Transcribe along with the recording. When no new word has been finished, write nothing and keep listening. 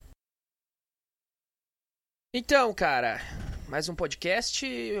Então, cara, mais um podcast.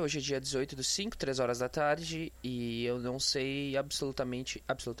 Hoje é dia 18/5, 3 horas da tarde. E eu não sei absolutamente.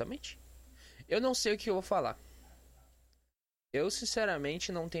 Absolutamente? Eu não sei o que eu vou falar. Eu,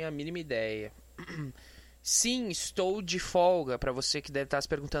 sinceramente, não tenho a mínima ideia. Sim, estou de folga. Pra você que deve estar se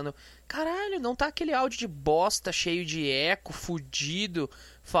perguntando: caralho, não tá aquele áudio de bosta cheio de eco, fudido,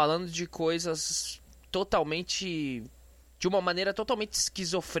 falando de coisas totalmente. De uma maneira totalmente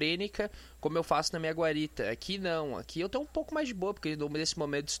esquizofrênica, como eu faço na minha guarita. Aqui não, aqui eu tô um pouco mais de boa, porque nesse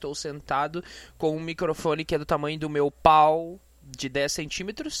momento estou sentado com um microfone que é do tamanho do meu pau, de 10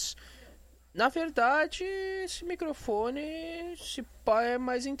 centímetros. Na verdade, esse microfone, esse pá é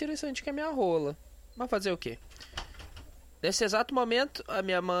mais interessante que a minha rola. Mas fazer o quê? Nesse exato momento, a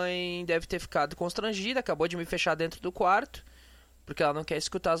minha mãe deve ter ficado constrangida, acabou de me fechar dentro do quarto, porque ela não quer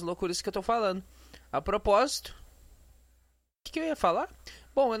escutar as loucuras que eu tô falando. A propósito, o que eu ia falar?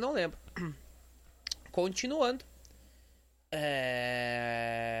 Bom, eu não lembro. Continuando.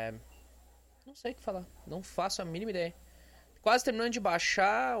 Não sei o que falar. Não faço a mínima ideia. Quase terminando de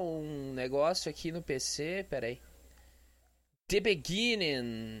baixar um negócio aqui no PC. Pera aí. The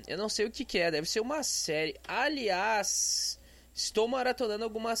Beginning. Eu não sei o que é. Deve ser uma série. Aliás, estou maratonando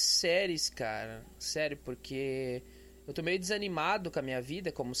algumas séries, cara. Sério, porque eu tô meio desanimado com a minha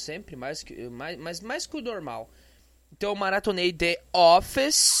vida, como sempre. Mais que o normal. Então eu maratonei The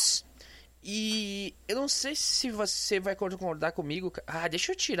Office. E eu não sei se você vai concordar comigo. Ah,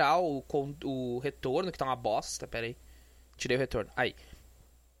 deixa eu tirar o retorno, que tá uma bosta. Pera aí. Tirei o retorno. Aí.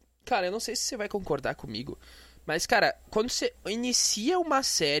 Cara, eu não sei se você vai concordar comigo. Mas, cara, quando você inicia uma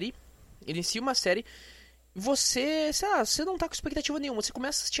série. Você, sei lá, você não tá com expectativa nenhuma. Você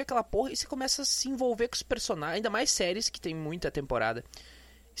começa a assistir aquela porra e você começa a se envolver com os personagens. Ainda mais séries que tem muita temporada.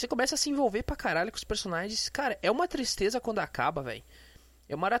 Você começa a se envolver pra caralho com os personagens. Cara, é uma tristeza quando acaba, velho.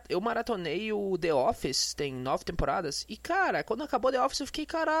 Eu maratonei o The Office, tem 9 temporadas. E, cara, quando acabou The Office, eu fiquei,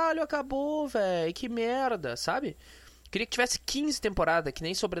 caralho, acabou, velho. Que merda, sabe? Queria que tivesse 15 temporadas, que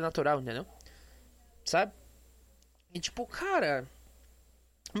nem Sobrenatural, entendeu? Sabe? E, tipo, cara,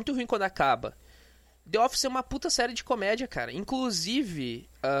 muito ruim quando acaba. The Office é uma puta série de comédia, cara. Inclusive,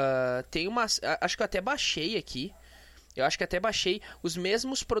 tem uma. Acho que eu até baixei aqui. Eu acho que até baixei. Os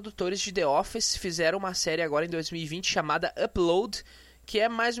mesmos produtores de The Office fizeram uma série agora em 2020 chamada Upload, que é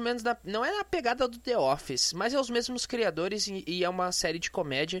mais ou menos não é na pegada do The Office, mas é os mesmos criadores e é uma série de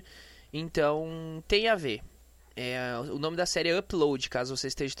comédia, então tem a ver. O nome da série é Upload, caso você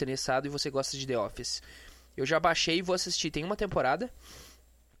esteja interessado e você gosta de The Office. Eu já baixei e vou assistir, tem uma temporada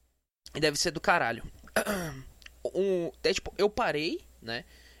e deve ser do caralho. Tipo, eu parei, né?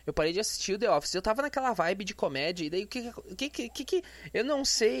 Eu parei de assistir o The Office. Eu tava naquela vibe de comédia. E daí o que eu não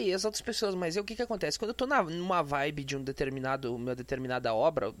sei as outras pessoas, mas o que acontece? Quando eu tô numa vibe de uma determinada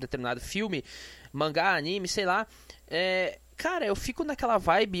obra, um determinado filme, mangá, anime, sei lá. Cara, eu fico naquela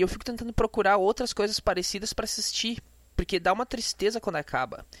vibe e eu fico tentando procurar outras coisas parecidas pra assistir. Porque dá uma tristeza quando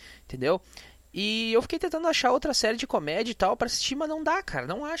acaba. Entendeu? E eu fiquei tentando achar outra série de comédia e tal pra assistir, mas não dá, cara.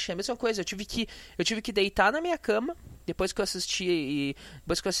 Não acha. É a mesma coisa. Eu tive que deitar na minha cama depois que eu assisti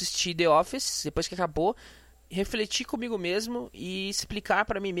The Office, depois que acabou, refletir comigo mesmo e explicar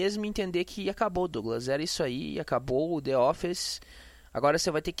pra mim mesmo e entender que acabou, Douglas. Era isso aí, acabou o The Office. Agora você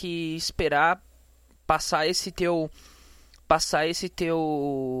vai ter que esperar passar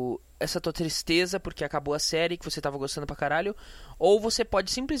essa tua tristeza porque acabou a série que você tava gostando pra caralho, ou você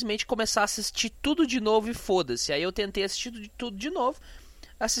pode simplesmente começar a assistir tudo de novo e foda-se. Aí eu tentei assistir tudo de novo,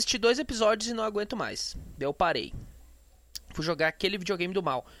 assisti 2 episódios e não aguento mais. Daí eu parei. Fui jogar aquele videogame do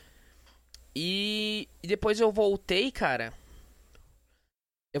mal. E depois eu voltei, cara.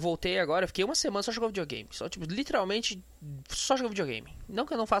 Eu voltei agora, eu fiquei uma semana só jogando videogame. Só, tipo, literalmente, só jogando videogame. Não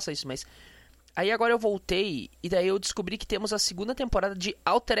que eu não faça isso, mas... Aí agora eu voltei e daí eu descobri que temos a segunda temporada de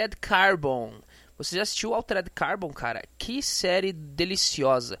Altered Carbon. Você já assistiu Altered Carbon, cara? Que série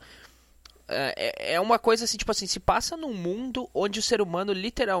deliciosa. É uma coisa assim, tipo assim, se passa num mundo onde o ser humano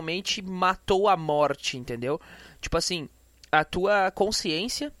literalmente matou a morte, entendeu? Tipo assim, a tua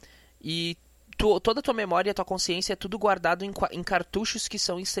consciência e toda a tua memória e a tua consciência é tudo guardado em cartuchos que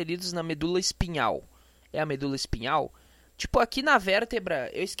são inseridos na medula espinhal. É a medula espinhal? Tipo, aqui na vértebra,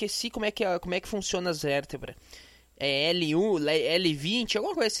 eu esqueci como é que funciona as vértebras. É L1, L20,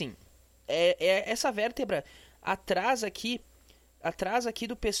 alguma coisa assim. Essa vértebra atrás aqui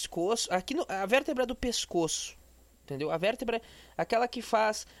do pescoço, a vértebra do pescoço, entendeu? A vértebra, aquela que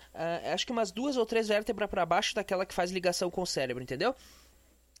faz, acho que umas 2 ou 3 vértebras para baixo daquela que faz ligação com o cérebro, entendeu?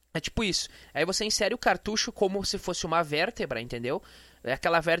 É tipo isso. Aí você insere o cartucho como se fosse uma vértebra, entendeu?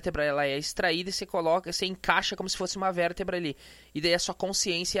 Aquela vértebra ela é extraída e você coloca, você encaixa como se fosse uma vértebra ali. E daí a sua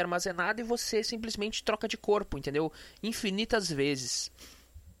consciência é armazenada e você simplesmente troca de corpo, entendeu? Infinitas vezes.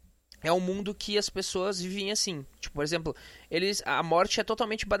 É um mundo que as pessoas vivem assim. Tipo, por exemplo, a morte é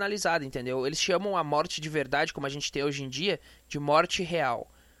totalmente banalizada, entendeu? Eles chamam a morte de verdade, como a gente tem hoje em dia, de morte real.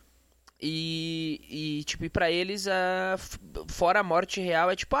 Tipo, e pra eles, fora a morte real,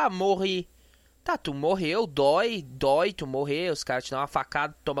 é tipo, morri. Tá, tu morreu, dói tu morrer, os caras te dão uma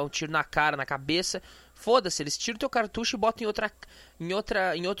facada, tomar um tiro na cara, na cabeça. Foda-se, eles tiram teu cartucho e botam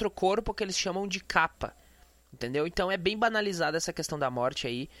em outro corpo que eles chamam de capa. Entendeu? Então é bem banalizada essa questão da morte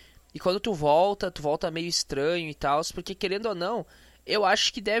aí. E quando tu volta meio estranho e tal, porque querendo ou não, eu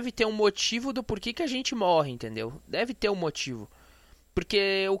acho que deve ter um motivo do porquê que a gente morre, entendeu? Deve ter um motivo.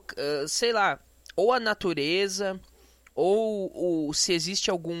 Porque, sei lá, ou a natureza, ou se existe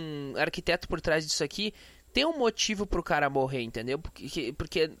algum arquiteto por trás disso aqui, tem um motivo pro cara morrer, entendeu?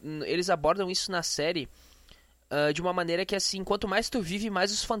 Porque eles abordam isso na série de uma maneira que, assim, quanto mais tu vive, mais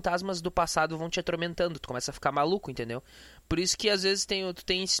os fantasmas do passado vão te atormentando. Tu começa a ficar maluco, entendeu? Por isso que, às vezes, tu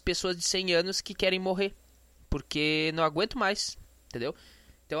tem pessoas de 100 anos que querem morrer. Porque não aguento mais, entendeu?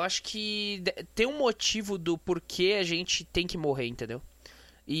 Então eu acho que tem um motivo do porquê a gente tem que morrer, entendeu?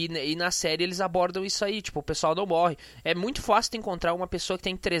 E na série eles abordam isso aí, tipo, o pessoal não morre. É muito fácil de encontrar uma pessoa que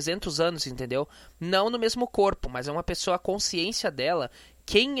tem 300 anos, entendeu? Não no mesmo corpo, mas é uma pessoa, a consciência dela,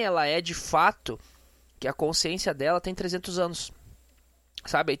 quem ela é de fato, que a consciência dela tem 300 anos.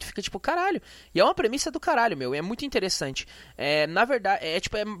 Sabe? Aí tu fica tipo, caralho. E é uma premissa do caralho, meu. É muito interessante. Na verdade,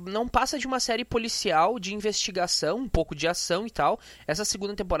 não passa de uma série policial de investigação, um pouco de ação e tal. Essa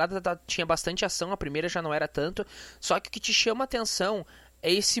segunda temporada tinha bastante ação, a primeira já não era tanto. Só que o que te chama atenção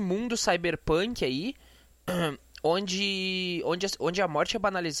é esse mundo cyberpunk aí, onde a morte é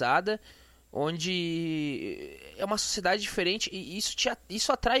banalizada, onde é uma sociedade diferente e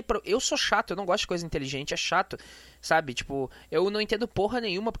isso atrai. Eu sou chato, eu não gosto de coisa inteligente, é chato, sabe? Tipo, eu não entendo porra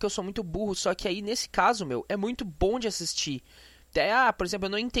nenhuma porque eu sou muito burro, só que aí nesse caso, meu, é muito bom de assistir. Por exemplo,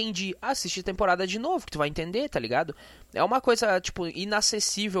 eu não entendi. Assiste a temporada de novo, que tu vai entender, tá ligado? É uma coisa, tipo,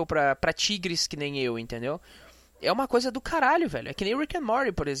 inacessível pra tigres que nem eu, entendeu? É uma coisa do caralho, velho. É que nem Rick and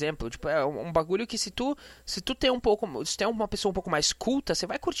Morty, por exemplo. Tipo, é um bagulho que se tu tem se tem uma pessoa um pouco mais culta, você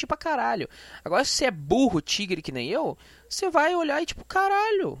vai curtir pra caralho. Agora, se você é burro, tigre que nem eu, você vai olhar e tipo,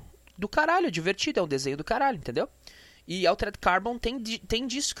 caralho. Do caralho, divertido. É um desenho do caralho, entendeu? E Altered Carbon tem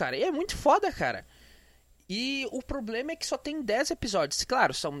disso, cara. E é muito foda, cara. E o problema é que só tem 10 episódios.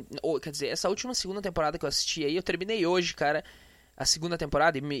 Claro, quer dizer, essa última segunda temporada que eu assisti aí, eu terminei hoje, cara. A segunda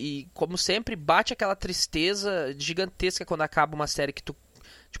temporada e, como sempre, bate aquela tristeza gigantesca quando acaba uma série que tu...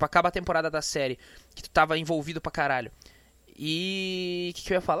 Tipo, acaba a temporada da série que tu tava envolvido pra caralho. E... o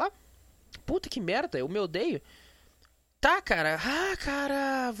que eu ia falar? Puta que merda, eu me odeio. Tá, cara.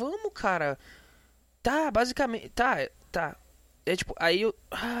 Cara, vamos, cara. Tá, basicamente... Tá. É tipo, aí eu...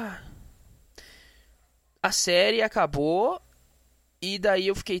 A série acabou e daí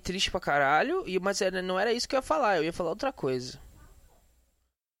eu fiquei triste pra caralho, mas não era isso que eu ia falar, eu ia falar outra coisa.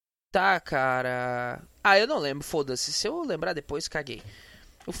 Tá, cara. Eu não lembro, foda-se. Se eu lembrar depois, caguei.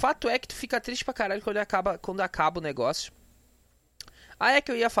 O fato é que tu fica triste pra caralho quando acaba o negócio. É que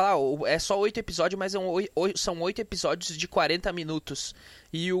eu ia falar, é só 8 episódios, mas são 8 episódios de 40 minutos.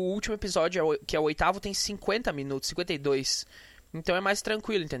 E o último episódio, que é o oitavo, tem 50 minutos, 52. Então é mais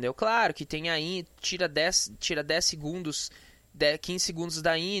tranquilo, entendeu? Claro que tem aí, tira 10 segundos, 15 segundos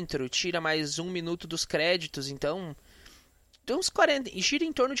da intro, tira mais 1 minuto dos créditos, então... Tem uns 40, e gira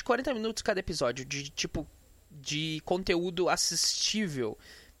em torno de 40 minutos cada episódio, de conteúdo assistível,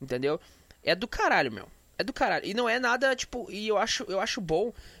 entendeu? É do caralho, meu. É do caralho. E não é nada, tipo, e eu acho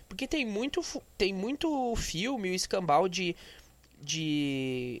bom, porque tem muito filme, o escambau de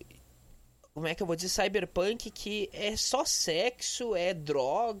como é que eu vou dizer, cyberpunk, que é só sexo, é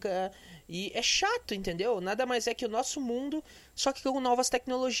droga, e é chato, entendeu? Nada mais é que o nosso mundo, só que com novas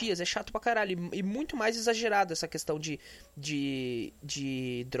tecnologias. É chato pra caralho. E muito mais exagerado essa questão de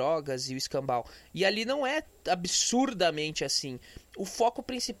drogas e o escambau. E ali não é absurdamente assim. O foco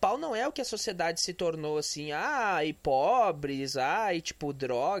principal não é o que a sociedade se tornou assim. E pobres, e tipo,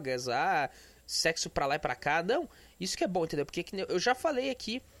 drogas, sexo pra lá e pra cá. Não, isso que é bom, entendeu? Porque eu já falei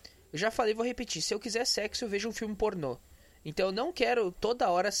aqui, vou repetir. Se eu quiser sexo, eu vejo um filme pornô. Então eu não quero toda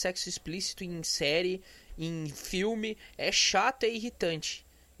hora sexo explícito em série, em filme. É chato, é irritante.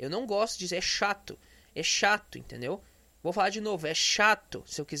 Eu não gosto de dizer, é chato. É chato, entendeu? Vou falar de novo, é chato.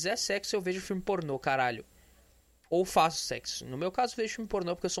 Se eu quiser sexo, eu vejo filme pornô, caralho. Ou faço sexo. No meu caso, eu vejo filme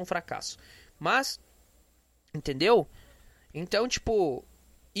pornô porque eu sou um fracasso. Mas, entendeu? Então, tipo...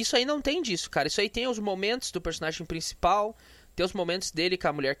 isso aí não tem disso, cara. Isso aí tem os momentos do personagem principal, tem os momentos dele com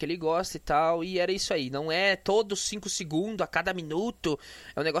a mulher que ele gosta e tal, e era isso aí. Não é todos 5 segundos, a cada minuto.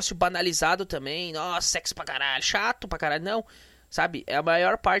 É um negócio banalizado também. Nossa, sexo pra caralho, chato pra caralho. Não, sabe? A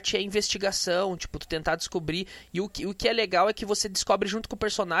maior parte é investigação, tipo, tu tentar descobrir. E o que é legal é que você descobre junto com o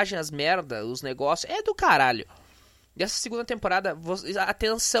personagem as merdas, os negócios. É do caralho. Dessa segunda temporada,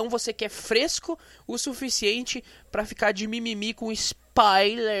 atenção, você que é fresco o suficiente pra ficar de mimimi com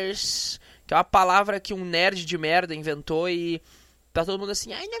spoilers, que é uma palavra que um nerd de merda inventou e tá todo mundo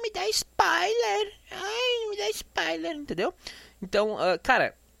assim, ai, não me dá spoiler, ai, não me dá spoiler, entendeu? Então,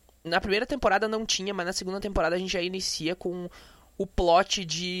 cara, na primeira temporada não tinha, mas na segunda temporada a gente já inicia com o plot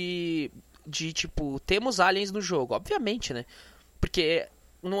de tipo, temos aliens no jogo, obviamente, né? Porque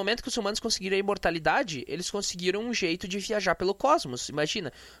no momento que os humanos conseguiram a imortalidade, eles conseguiram um jeito de viajar pelo cosmos.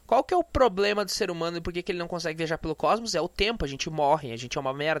 Imagina, qual que é o problema do ser humano e por que ele não consegue viajar pelo cosmos? É o tempo, a gente morre, a gente é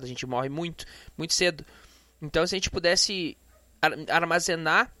uma merda, a gente morre muito, muito cedo. Então se a gente pudesse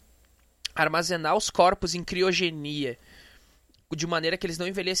armazenar os corpos em criogenia, de maneira que eles não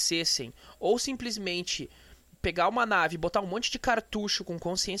envelhecessem, ou simplesmente pegar uma nave, botar um monte de cartucho com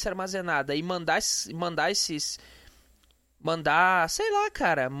consciência armazenada e mandar, sei lá,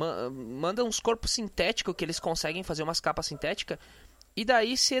 cara, manda uns corpos sintéticos que eles conseguem fazer umas capas sintéticas. E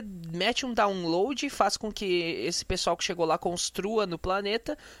daí você mete um download e faz com que esse pessoal que chegou lá construa no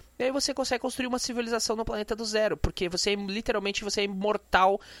planeta. E aí você consegue construir uma civilização no planeta do zero. Porque você literalmente você é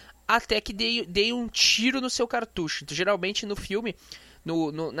imortal até que dê um tiro no seu cartucho. Então, geralmente no filme,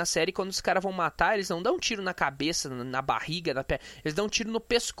 na série, quando os caras vão matar, eles não dão um tiro na cabeça, na barriga, na pé. Eles dão um tiro no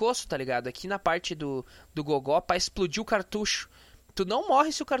pescoço, tá ligado? Aqui na parte do gogó pra explodir o cartucho. Tu não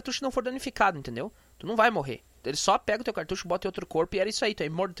morre se o cartucho não for danificado, entendeu? Tu não vai morrer. Ele só pega o teu cartucho, bota em outro corpo e era isso aí. Tu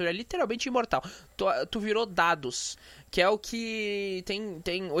é literalmente imortal. Tu virou dados. Que é o que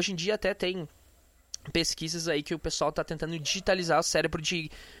tem hoje em dia até tem pesquisas aí que o pessoal tá tentando digitalizar o cérebro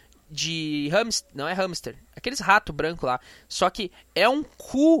de hamster, não é hamster, aqueles rato branco lá. Só que é um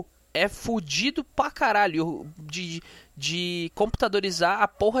cu, é fudido pra caralho de computadorizar a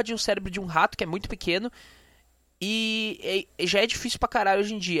porra de um cérebro de um rato que é muito pequeno. E já é difícil pra caralho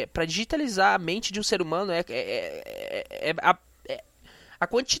hoje em dia. Pra digitalizar a mente de um ser humano a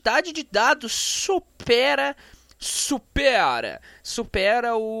quantidade de dados supera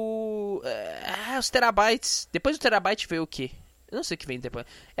os terabytes. Depois do terabyte veio o quê? Eu não sei o que vem depois.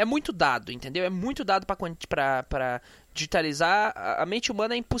 É muito dado, entendeu? É muito dado pra digitalizar. A mente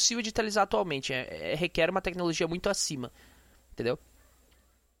humana é impossível digitalizar atualmente. Requer uma tecnologia muito acima. Entendeu?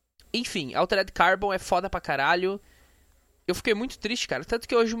 Enfim, Altered Carbon é foda pra caralho. Eu fiquei muito triste, cara. Tanto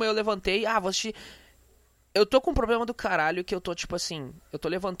que hoje de manhã eu levantei. Vou assistir. Eu tô com um problema do caralho que eu tô, tipo assim. Eu tô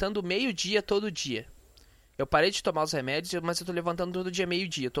levantando meio-dia todo dia. Eu parei de tomar os remédios, mas eu tô levantando todo dia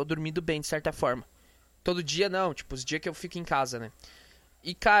meio-dia. Eu tô dormindo bem, de certa forma. Todo dia não, tipo, os dias que eu fico em casa, né?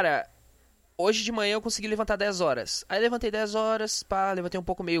 E, cara, hoje de manhã eu consegui levantar 10 horas. Aí levantei 10 horas, levantei um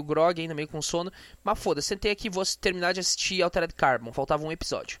pouco meio grog ainda, meio com sono. Mas foda-se, sentei aqui e vou terminar de assistir Altered Carbon. Faltava um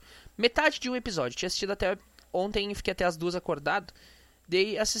episódio. Metade de um episódio. Tinha assistido até ontem, fiquei até as 2 acordado.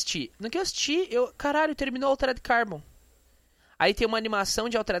 Daí assisti. No que eu assisti, caralho, terminou Altered Carbon. Aí tem uma animação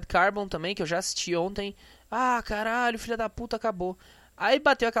de Altered Carbon também, que eu já assisti ontem. Caralho, filha da puta, acabou. Aí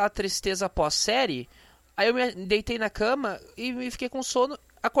bateu aquela tristeza pós-série. Aí eu me deitei na cama e fiquei com sono.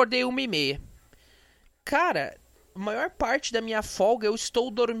 Acordei 1h30. Cara, a maior parte da minha folga eu estou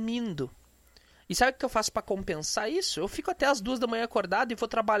dormindo. E sabe o que eu faço pra compensar isso? Eu fico até as 2 da manhã acordado e vou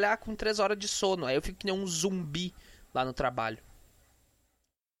trabalhar com 3 horas de sono. Aí eu fico que nem um zumbi lá no trabalho.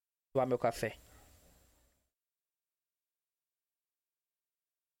 Vou tomar meu café.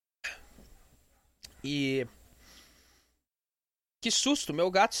 E... que susto, meu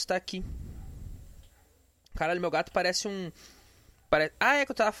gato está aqui. Caralho, meu gato parece um... é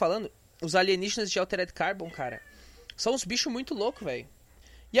que eu tava falando. Os alienígenas de Altered Carbon, cara. São uns bichos muito loucos, velho.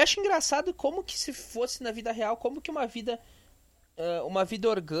 E acho engraçado como que se fosse na vida real, como que uma vida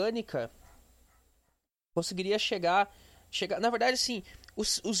orgânica conseguiria chegar... Na verdade, assim,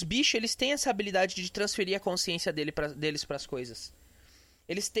 os bichos, eles têm essa habilidade de transferir a consciência deles pras coisas.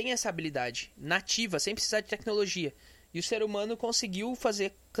 Eles têm essa habilidade nativa, sem precisar de tecnologia. E o ser humano conseguiu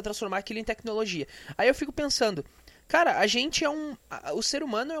transformar aquilo em tecnologia. Aí eu fico pensando, cara, o ser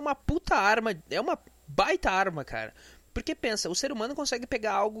humano é uma puta arma, é uma baita arma, cara. Porque pensa, o ser humano consegue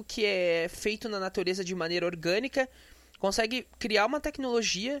pegar algo que é feito na natureza de maneira orgânica, consegue criar uma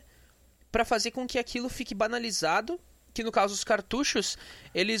tecnologia pra fazer com que aquilo fique banalizado, que no caso os cartuchos,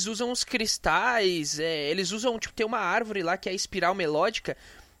 eles usam os cristais, eles usam, tem uma árvore lá que é a espiral melódica,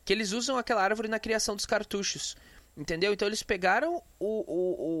 que eles usam aquela árvore na criação dos cartuchos. Entendeu? Então eles pegaram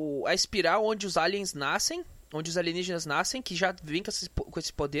a espiral onde os aliens nascem, onde os alienígenas nascem, que já vem com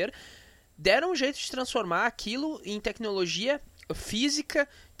esse poder, deram um jeito de transformar aquilo em tecnologia física,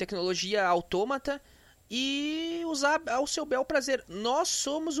 tecnologia autômata, e usar ao seu bel prazer. Nós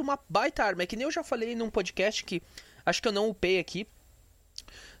somos uma baita arma. É que nem eu já falei num podcast que acho que eu não upei aqui.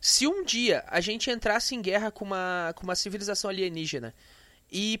 Se um dia a gente entrasse em guerra com uma civilização alienígena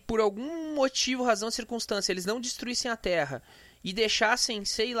e por algum motivo, razão, circunstância, eles não destruíssem a Terra e deixassem,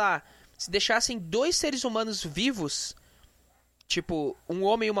 sei lá, se deixassem 2 seres humanos vivos, tipo, um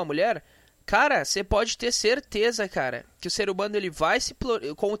homem e uma mulher, cara, você pode ter certeza, cara, que o ser humano, ele vai se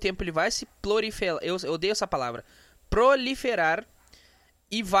com o tempo ele vai se proliferar, eu odeio essa palavra, proliferar,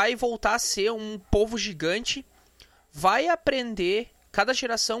 e vai voltar a ser um povo gigante, vai aprender, cada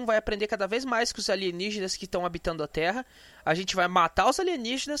geração vai aprender cada vez mais com os alienígenas que estão habitando a Terra. A gente vai matar os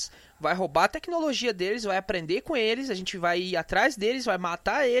alienígenas, vai roubar a tecnologia deles, vai aprender com eles, a gente vai ir atrás deles, vai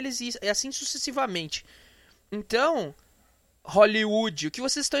matar eles e assim sucessivamente. Então, Hollywood, o que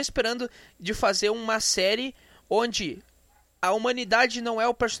vocês estão esperando de fazer uma série onde a humanidade não é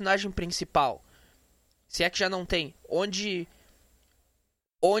o personagem principal? Se é que já não tem. Onde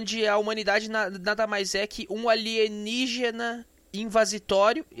a humanidade nada mais é que um alienígena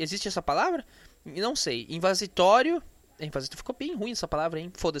invasitório. Existe essa palavra? Não sei. Invasitório. Ficou bem ruim essa palavra,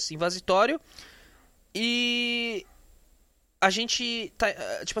 hein? Foda-se. Invasitório. E a gente tá,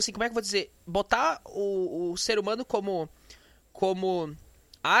 tipo assim, como é que eu vou dizer? Botar o ser humano como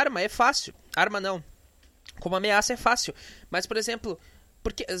arma é fácil. Arma não. Como ameaça é fácil. Mas, por exemplo,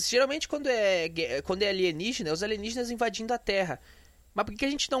 porque geralmente quando é alienígena, é os alienígenas invadindo a Terra. Mas por que a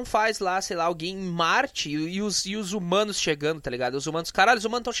gente não faz lá, sei lá, alguém em Marte e os humanos chegando, tá ligado? Os humanos, caralho, os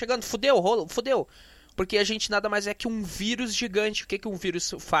humanos estão chegando, fudeu. Porque a gente nada mais é que um vírus gigante. O que um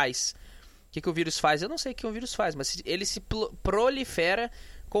vírus faz? O que o vírus faz? Eu não sei o que um vírus faz, mas ele se prolifera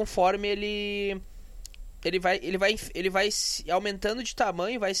conforme ele vai aumentando de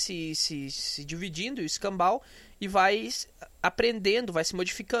tamanho, vai se dividindo, o escambau, e vai aprendendo, vai se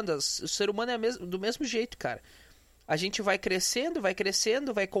modificando. O ser humano é do mesmo jeito, cara. A gente vai crescendo, vai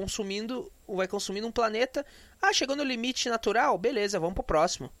consumindo um planeta. Ah, chegou no limite natural? Beleza, vamos pro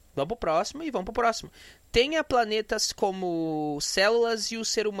próximo. Tenha planetas como células e o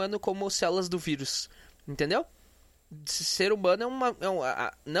ser humano como células do vírus. Entendeu? Ser humano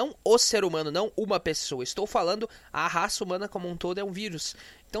não o ser humano, não uma pessoa. Estou falando a raça humana como um todo é um vírus.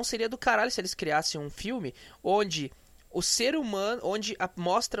 Então seria do caralho se eles criassem um filme onde o ser humano, onde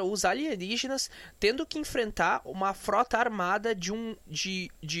mostra os alienígenas tendo que enfrentar uma frota armada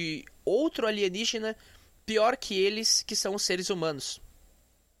de outro alienígena pior que eles, que são os seres humanos.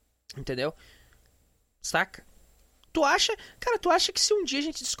 Entendeu? Saca? Tu acha que se um dia a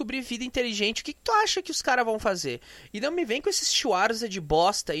gente descobrir vida inteligente, o que tu acha que os caras vão fazer? E não me vem com esses Schwarza de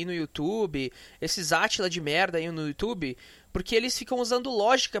bosta aí no YouTube, esses Átila de merda aí no YouTube, porque eles ficam usando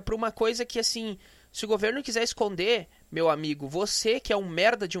lógica pra uma coisa que, assim, se o governo quiser esconder, meu amigo, você que é um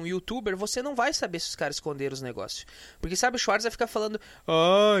merda de um youtuber, você não vai saber se os caras esconderam os negócios. Porque, sabe, o Schwarza vai ficar falando,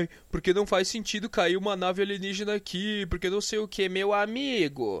 ai, porque não faz sentido cair uma nave alienígena aqui, porque não sei o que, meu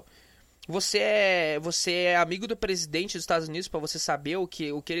amigo. Você é amigo do presidente dos Estados Unidos pra você saber o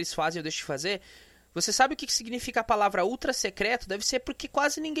que eles fazem ou deixam de fazer? Você sabe o que significa a palavra ultra secreto? Deve ser porque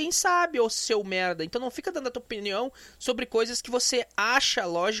quase ninguém sabe, ô seu merda. Então não fica dando a tua opinião sobre coisas que você acha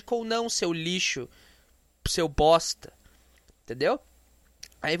lógico ou não, seu lixo, seu bosta. Entendeu?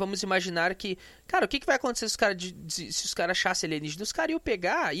 Aí vamos imaginar que... Cara, o que vai acontecer se os caras achassem alienígena? Os caras iam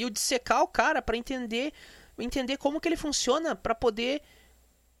pegar e iam dissecar o cara pra entender como que ele funciona, pra poder...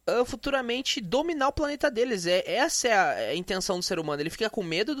 futuramente dominar o planeta deles. Essa é a intenção do ser humano. Ele fica com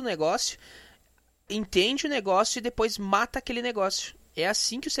medo do negócio, entende o negócio e depois mata aquele negócio. É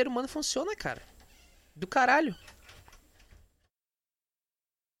assim que o ser humano funciona, cara. Do caralho.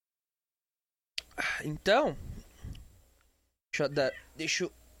 Então, deixa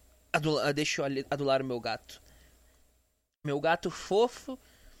eu adular o meu gato. Meu gato fofo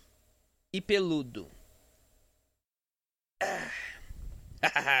e peludo.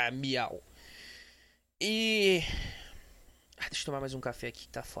 Miau. E... deixa eu tomar mais um café aqui que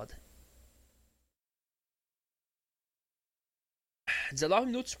tá foda. 19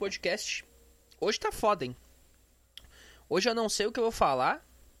 minutos de podcast. Hoje tá foda, hein? Hoje eu não sei o que eu vou falar.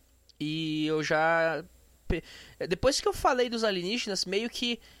 E eu já... Depois que eu falei dos alienígenas, meio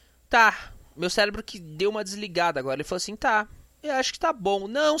que... Tá, meu cérebro que deu uma desligada agora. Ele falou assim, tá, eu acho que tá bom.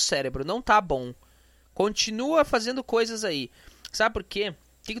 Não, cérebro, não tá bom. Continua fazendo coisas aí. Sabe por quê?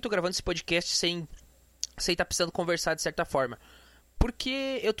 Por que eu tô gravando esse podcast sem estar precisando conversar de certa forma?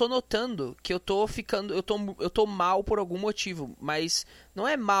 Porque eu tô notando que eu tô ficando. Eu tô mal por algum motivo. Mas não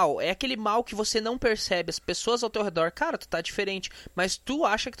é mal. É aquele mal que você não percebe. As pessoas ao teu redor, cara, tu tá diferente. Mas tu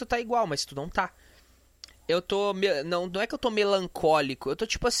acha que tu tá igual, mas tu não tá. Eu tô. Não é que eu tô melancólico. Eu tô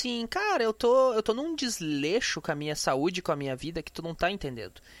tipo assim, cara, eu tô num desleixo com a minha saúde, com a minha vida, que tu não tá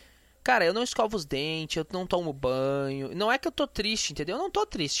entendendo. Cara, eu não escovo os dentes, eu não tomo banho. Não é que eu tô triste, entendeu? Eu não tô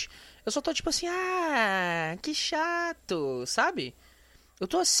triste. Eu só tô tipo assim, que chato, sabe? Eu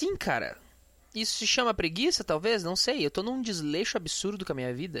tô assim, cara. Isso se chama preguiça, talvez? Não sei. Eu tô num desleixo absurdo com a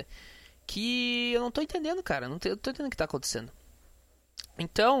minha vida que eu não tô entendendo, cara. Eu tô entendendo o que tá acontecendo.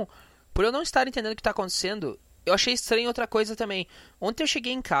 Então, por eu não estar entendendo o que tá acontecendo, eu achei estranho outra coisa também. Ontem eu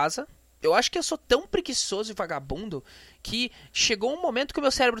cheguei em casa, eu acho que eu sou tão preguiçoso e vagabundo que chegou um momento que o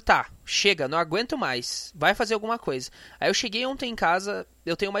meu cérebro chega, não aguento mais, vai fazer alguma coisa. Aí eu cheguei ontem em casa,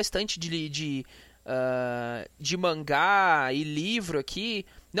 eu tenho uma estante de mangá e livro aqui.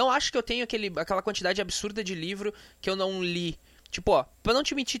 Não acho que eu tenho aquela quantidade absurda de livro que eu não li. Tipo, ó, pra não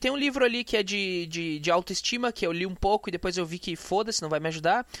te mentir, tem um livro ali que é de autoestima, que eu li um pouco e depois eu vi que foda-se, não vai me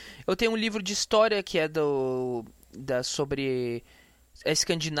ajudar. Eu tenho um livro de história que é sobre a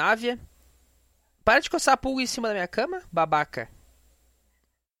Escandinávia. Para de coçar a pulga em cima da minha cama, babaca.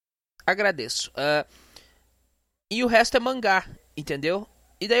 Agradeço. E o resto é mangá, entendeu?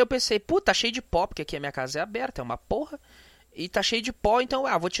 E daí eu pensei, tá cheio de pó, porque aqui a minha casa é aberta, é uma porra. E tá cheio de pó, então,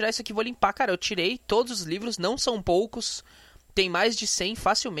 vou tirar isso aqui, vou limpar. Cara, eu tirei todos os livros, não são poucos. Tem mais de 100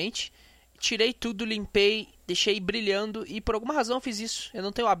 facilmente. Tirei tudo, limpei, deixei brilhando. E por alguma razão eu fiz isso. Eu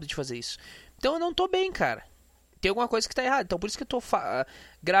não tenho o hábito de fazer isso. Então eu não tô bem, cara. Tem alguma coisa que tá errada. Então por isso que eu tô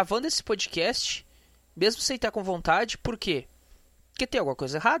gravando esse podcast, mesmo sem estar com vontade. Por quê? Porque tem alguma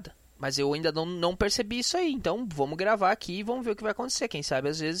coisa errada. Mas eu ainda não percebi isso aí. Então vamos gravar aqui e vamos ver o que vai acontecer. Quem sabe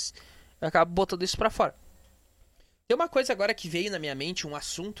às vezes eu acabo botando isso pra fora. Tem uma coisa agora que veio na minha mente, um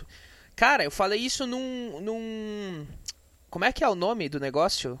assunto. Cara, eu falei isso num... Como é que é o nome do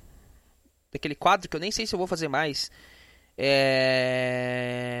negócio? Daquele quadro que eu nem sei se eu vou fazer mais.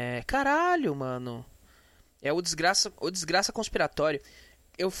 Caralho, mano. É o Desgraça Conspiratório.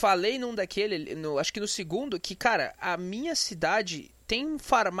 Eu falei num daquele, acho que no segundo, que, cara, a minha cidade tem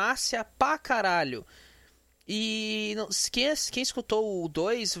farmácia pra caralho. E quem escutou o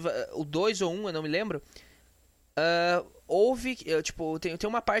 2 ou 1, eu não me lembro, tem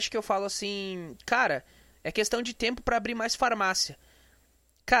uma parte que eu falo assim, cara, é questão de tempo pra abrir mais farmácia.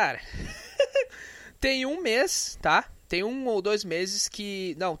 Cara, tem um mês, tá? Tem 1 ou 2 meses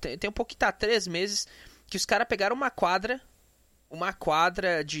que... Não, tem um pouquinho, 3 meses que os caras pegaram uma quadra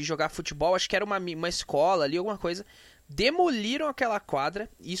de jogar futebol, acho que era uma escola ali, alguma coisa, demoliram aquela quadra,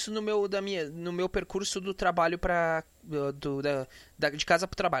 isso no meu percurso do trabalho de casa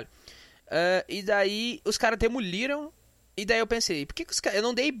pro trabalho. E daí os caras demoliram, e daí eu pensei, por que os caras... Eu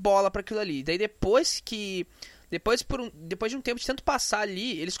não dei bola pra aquilo ali. Daí depois de um tempo de tanto passar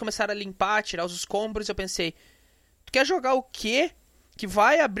ali, eles começaram a limpar, tirar os escombros, eu pensei, tu quer jogar o quê que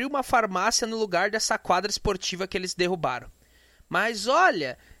vai abrir uma farmácia no lugar dessa quadra esportiva que eles derrubaram? Mas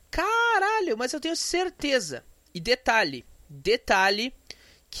olha, caralho, mas eu tenho certeza. E detalhe,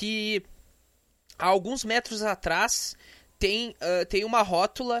 que há alguns metros atrás tem uma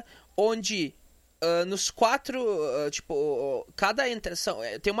rótula onde nos 4, cada entração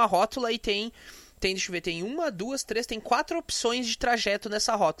tem uma rótula e tem, deixa eu ver, tem 1, 2, 3, tem 4 opções de trajeto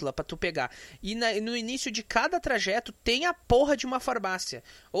nessa rótula pra tu pegar. E no início de cada trajeto tem a porra de uma farmácia.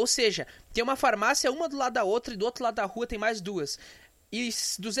 Ou seja, tem uma farmácia uma do lado da outra e do outro lado da rua tem mais 2. E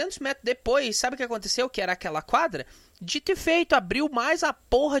 200 metros depois, sabe o que aconteceu? Que era aquela quadra? Dito e feito, abriu mais a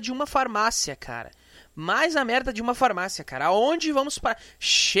porra de uma farmácia, cara. Mais a merda de uma farmácia, cara. Aonde vamos parar?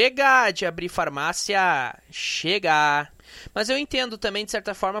 Chega de abrir farmácia. Chega. Mas eu entendo também, de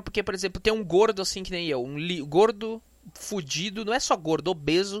certa forma, porque, por exemplo, tem um gordo assim que nem eu. Gordo fudido, não é só gordo,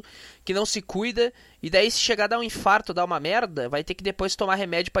 obeso, que não se cuida. E daí se chegar a dar um infarto, dar uma merda, vai ter que depois tomar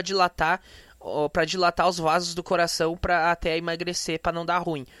remédio pra dilatar os vasos do coração pra até emagrecer, pra não dar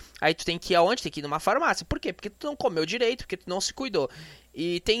ruim. Aí tu tem que ir aonde? Tem que ir numa farmácia. Por quê? Porque tu não comeu direito, porque tu não se cuidou.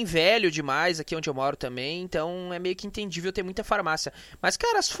 E tem velho demais aqui onde eu moro também, então é meio que entendível ter muita farmácia. Mas,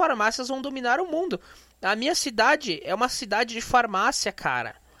 cara, as farmácias vão dominar o mundo. A minha cidade é uma cidade de farmácia,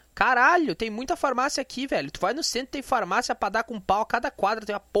 cara. Caralho, tem muita farmácia aqui, velho. Tu vai no centro, tem farmácia pra dar com pau. Cada quadra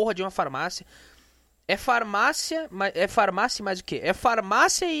tem uma porra de uma farmácia. É farmácia mais o quê? É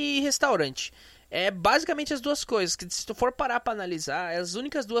farmácia e restaurante. É basicamente as duas coisas, que se tu for parar pra analisar, é as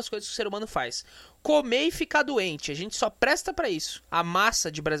únicas duas coisas que o ser humano faz. Comer e ficar doente, a gente só presta pra isso. A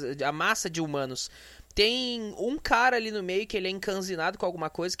massa de humanos. Tem um cara ali no meio que ele é encanzinado com alguma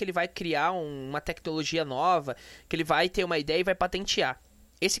coisa, que ele vai criar uma tecnologia nova, que ele vai ter uma ideia e vai patentear.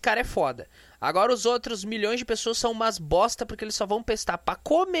 Esse cara é foda. Agora os outros milhões de pessoas são umas bosta porque eles só vão pestar pra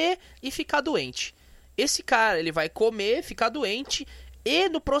comer e ficar doente. Esse cara, ele vai comer, ficar doente e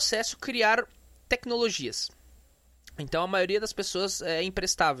no processo criar tecnologias. Então a maioria das pessoas é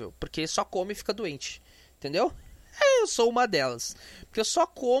imprestável, porque só come e fica doente. Entendeu? Eu sou uma delas. Porque eu só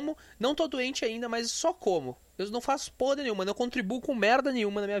como, não tô doente ainda, mas só como. Eu não faço porra nenhuma, não contribuo com merda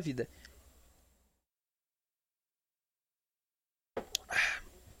nenhuma na minha vida.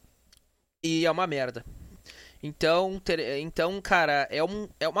 E é uma merda. Então, cara, é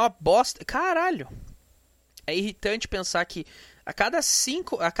uma bosta. Caralho. É irritante pensar que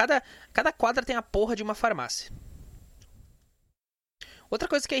cada quadra tem a porra de uma farmácia. Outra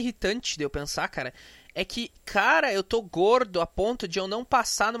coisa que é irritante de eu pensar, cara, é que, cara, eu tô gordo a ponto de eu não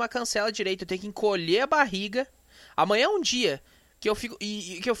passar numa cancela direito. Eu tenho que encolher a barriga. Amanhã é um dia que eu fico,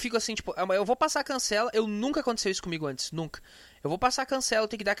 que eu fico assim, tipo, eu vou passar a cancela. Nunca aconteceu isso comigo antes, nunca. Eu vou passar a cancela, eu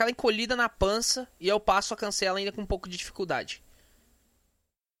tenho que dar aquela encolhida na pança e eu passo a cancela ainda com um pouco de dificuldade.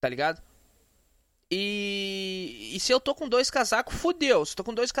 Tá ligado? E se eu tô com 2 casacos, fudeu. Se eu tô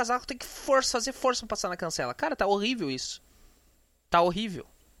com 2 casacos, tem que fazer força pra passar na cancela. Cara, tá horrível isso. Tá horrível.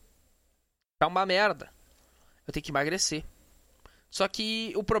 Tá uma merda. Eu tenho que emagrecer. Só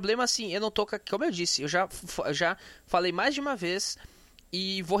que o problema, assim, eu não tô... Como eu disse, eu já falei mais de uma vez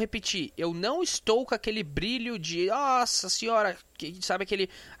e vou repetir. Eu não estou com aquele brilho de... Nossa senhora, sabe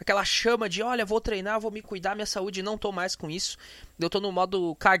aquela chama de... Olha, vou treinar, vou me cuidar, minha saúde. Não tô mais com isso. Eu tô no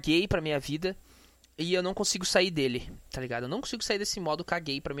modo caguei pra minha vida. E eu não consigo sair dele, tá ligado? Eu não consigo sair desse modo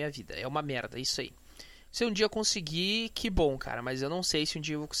caguei pra minha vida. É uma merda, isso aí. Se um dia eu conseguir, que bom, cara. Mas eu não sei se um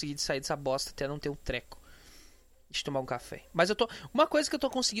dia eu vou conseguir sair dessa bosta até não ter um treco. Deixa eu tomar um café. Mas eu tô... Uma coisa que eu tô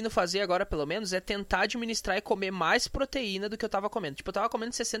conseguindo fazer agora, pelo menos, é tentar administrar e comer mais proteína do que eu tava comendo. Tipo, eu tava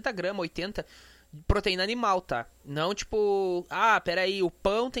comendo 60 gramas, 80 de proteína animal, tá? Não, tipo... Ah, peraí, o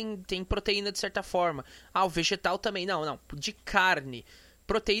pão tem proteína de certa forma. Ah, o vegetal também. Não. De carne.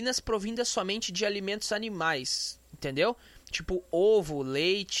 Proteínas provindas somente de alimentos animais. Entendeu? Tipo ovo,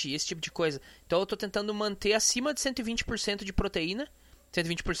 leite, esse tipo de coisa. Então eu tô tentando manter acima de 120% de proteína.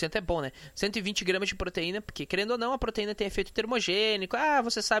 120% é bom, né? 120 gramas de proteína, porque querendo ou não, a proteína tem efeito termogênico. Ah,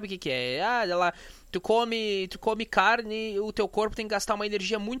 você sabe o que é. Ah, lá, tu come carne, o teu corpo tem que gastar uma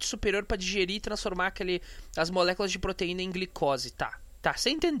energia muito superior pra digerir e transformar as moléculas de proteína em glicose. Tá, você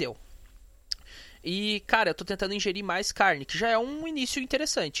entendeu. E, cara, eu tô tentando ingerir mais carne, que já é um início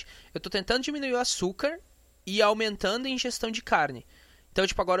interessante. Eu tô tentando diminuir o açúcar e aumentando a ingestão de carne. Então,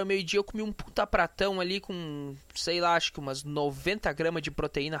 tipo, agora ao meio-dia eu comi um puta pratão ali com, sei lá, acho que umas 90 gramas de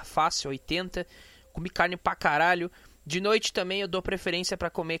proteína fácil, 80. Comi carne pra caralho. De noite também eu dou preferência pra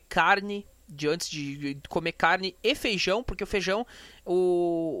comer carne, antes de comer carne e feijão, porque o feijão,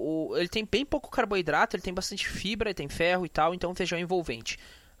 ele tem bem pouco carboidrato, ele tem bastante fibra, ele tem ferro e tal, então o feijão é envolvente.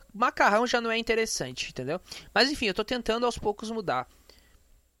 Macarrão já não é interessante, entendeu? Mas enfim, eu tô tentando aos poucos mudar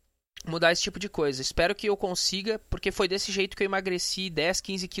esse tipo de coisa. Espero que eu consiga, porque foi desse jeito que eu emagreci 10,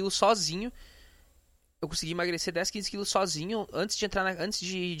 15 quilos sozinho. Eu consegui emagrecer 10, 15 quilos sozinho. Antes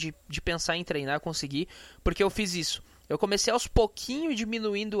de pensar em treinar, eu consegui. Porque eu fiz isso. Eu comecei aos pouquinhos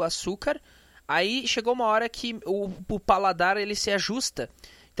diminuindo o açúcar. Aí chegou uma hora que o paladar ele se ajusta.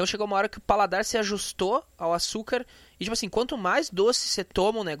 Então chegou uma hora que o paladar se ajustou ao açúcar. E tipo assim, quanto mais doce você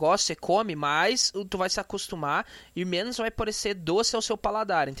toma um negócio, você come, mais tu vai se acostumar e menos vai parecer doce ao seu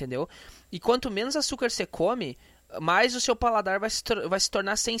paladar, entendeu? E quanto menos açúcar você come, mais o seu paladar vai se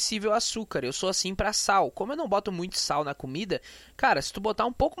tornar sensível ao açúcar. Eu sou assim pra sal. Como eu não boto muito sal na comida, cara, se tu botar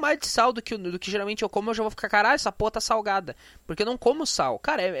um pouco mais de sal do que geralmente eu como, eu já vou ficar, caralho, essa porra tá salgada. Porque eu não como sal.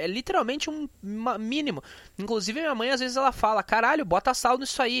 Cara, é literalmente um mínimo. Inclusive, minha mãe, às vezes, ela fala, caralho, bota sal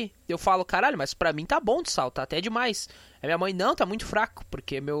nisso aí. Eu falo, caralho, mas pra mim tá bom de sal, tá até demais. Aí minha mãe, não, tá muito fraco,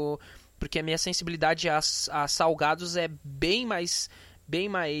 porque a minha sensibilidade a salgados é bem mais,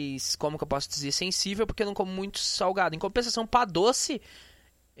 como que eu posso dizer, sensível, porque eu não como muito salgado. Em compensação, pra doce,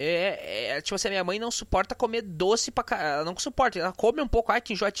 tipo assim, a minha mãe não suporta comer doce pra caralho. Ela não suporta, ela come um pouco, ai,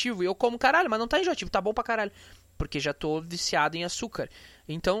 que enjoativo. E eu como, caralho, mas não tá enjoativo, tá bom pra caralho. Porque já tô viciado em açúcar.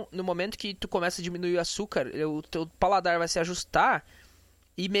 Então, no momento que tu começa a diminuir o açúcar, o teu paladar vai se ajustar.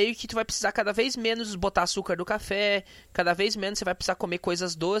 E meio que tu vai precisar cada vez menos botar açúcar no café, cada vez menos você vai precisar comer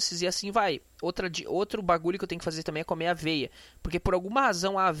coisas doces e assim vai. Outro bagulho que eu tenho que fazer também é comer aveia. Porque por alguma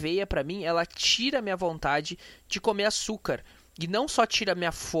razão a aveia, pra mim, ela tira a minha vontade de comer açúcar. E não só tira a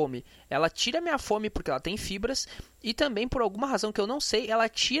minha fome, ela tira a minha fome porque ela tem fibras. E também por alguma razão que eu não sei, ela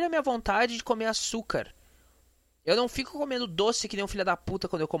tira a minha vontade de comer açúcar. Eu não fico comendo doce que nem um filho da puta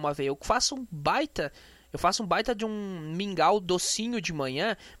quando eu como aveia. Eu faço um baita de um mingau docinho de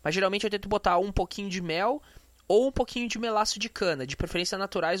manhã, mas geralmente eu tento botar um pouquinho de mel ou um pouquinho de melaço de cana, de preferência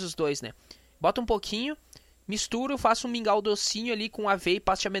naturais os dois, né? Bota um pouquinho, misturo, faço um mingau docinho ali com aveia e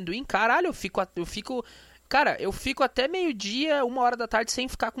pasta de amendoim. Caralho, cara, eu fico até meio-dia, 1 hora da tarde sem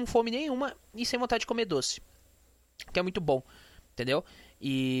ficar com fome nenhuma e sem vontade de comer doce. Que é muito bom, entendeu?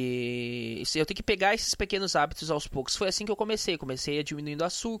 E eu tenho que pegar esses pequenos hábitos aos poucos. Foi assim que eu comecei. Comecei a diminuindo o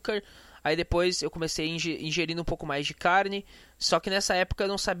açúcar. Aí depois eu comecei ingerindo um pouco mais de carne. Só que nessa época eu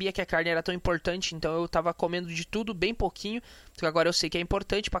não sabia que a carne era tão importante. Então eu tava comendo de tudo bem pouquinho. Porque agora eu sei que é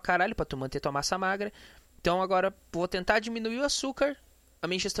importante pra caralho, pra tu manter tua massa magra. Então agora vou tentar diminuir o açúcar, a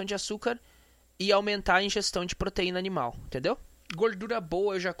minha ingestão de açúcar, e aumentar a ingestão de proteína animal, entendeu? Gordura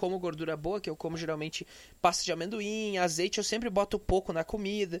boa, eu já como gordura boa, que eu como geralmente pasta de amendoim, azeite, eu sempre boto pouco na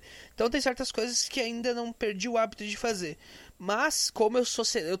comida. Então tem certas coisas que ainda não perdi o hábito de fazer. Mas, como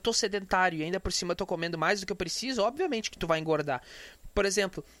eu tô sedentário e ainda por cima eu tô comendo mais do que eu preciso, obviamente que tu vai engordar. Por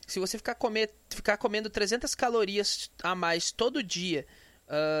exemplo, se você ficar comendo 300 calorias a mais todo dia,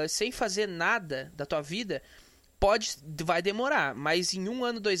 sem fazer nada da tua vida, vai demorar, mas em 1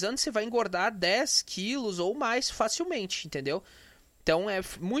 ano, 2 anos, você vai engordar 10 quilos ou mais facilmente, entendeu? Então é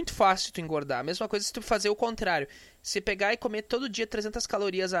muito fácil tu engordar. A mesma coisa se tu fazer o contrário. Se pegar e comer todo dia 300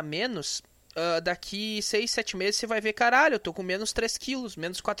 calorias a menos, daqui 6, 7 meses você vai ver, caralho, eu tô com menos 3 quilos,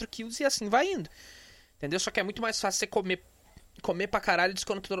 menos 4 quilos e assim vai indo. Entendeu? Só que é muito mais fácil você comer pra caralho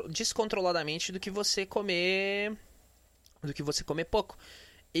descontroladamente do que você comer pouco.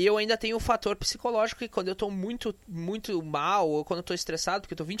 E eu ainda tenho o fator psicológico que quando eu tô muito, muito mal, ou quando eu tô estressado,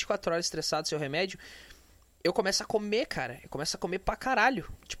 porque eu tô 24 horas estressado sem o remédio, eu começo a comer, cara. Eu começo a comer pra caralho.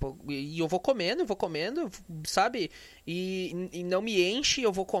 Tipo, e eu vou comendo, sabe? E não me enche,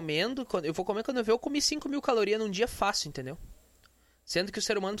 eu vou comendo. Eu vou comer quando eu ver, eu comi 5.000 calorias num dia fácil, entendeu? Sendo que o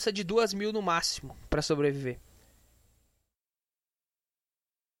ser humano precisa de 2.000 no máximo pra sobreviver.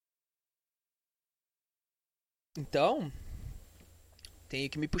 Então, tenho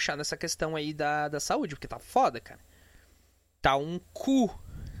que me puxar nessa questão aí da saúde, porque tá foda, cara. Tá um cu.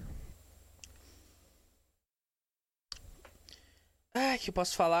 Ah, que eu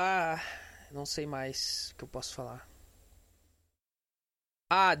posso falar? Não sei mais o que eu posso falar.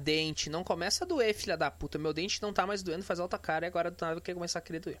 Ah, dente. Não começa a doer, filha da puta. Meu dente não tá mais doendo, faz alta cara e agora do nada quer começar a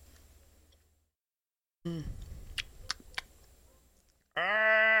querer doer. Hum.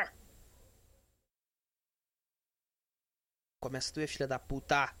 Ah! Começa a doer, filha da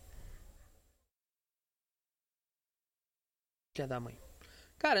puta. Filha da mãe.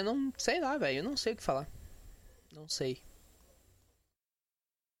 Cara, eu não sei lá, velho. Eu não sei o que falar. Não sei.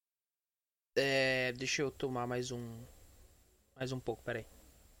 Deixa eu tomar mais um. Mais um pouco, peraí.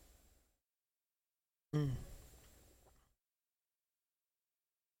 Hum.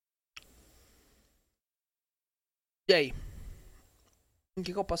 E aí? O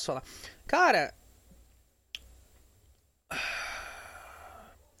que eu posso falar? Cara.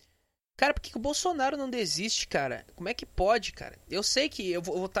 Cara, por que o Bolsonaro não desiste, cara? Como é que pode, cara? Eu sei que eu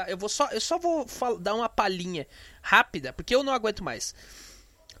só vou dar uma palhinha rápida, porque eu não aguento mais.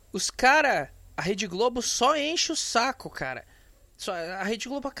 Os cara, a Rede Globo só enche o saco, cara. A Rede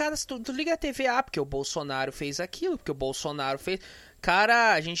Globo, cara, tu liga a TV, porque o Bolsonaro fez aquilo, porque o Bolsonaro fez.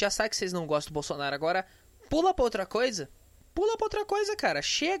 Cara, a gente já sabe que vocês não gostam do Bolsonaro, agora pula pra outra coisa. Pula pra outra coisa, cara.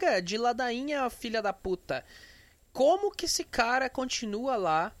 Chega de ladainha, filha da puta. Como que esse cara continua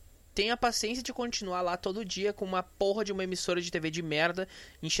lá? Tem a paciência de continuar lá todo dia com uma porra de uma emissora de TV de merda,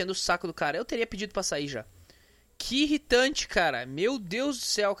 enchendo o saco do cara. Eu teria pedido pra sair já. Que irritante, cara. Meu Deus do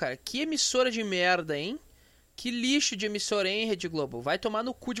céu, cara. Que emissora de merda, hein? Que lixo de emissora, hein, Rede Globo? Vai tomar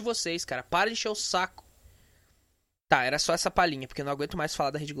no cu de vocês, cara. Para de encher o saco. Tá, era só essa palhinha, porque eu não aguento mais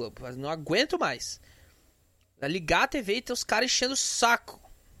falar da Rede Globo. Não aguento mais. Ligar a TV e ter os caras enchendo o saco.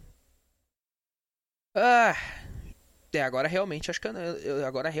 Ah... agora realmente acho que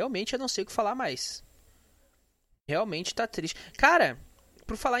agora realmente eu não sei o que falar mais. Realmente tá triste. Cara,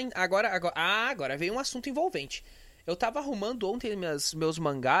 por falar em agora veio um assunto envolvente. Eu tava arrumando ontem meus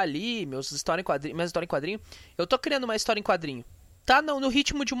mangá ali, minhas histórias em quadrinho. Eu tô criando uma história em quadrinho. Tá no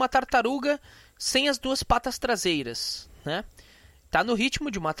ritmo de uma tartaruga sem as duas patas traseiras, né? Tá no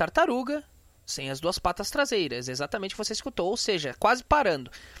ritmo de uma tartaruga sem as duas patas traseiras, exatamente o que você escutou, ou seja, quase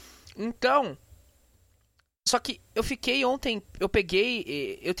parando. Então, só que eu fiquei ontem,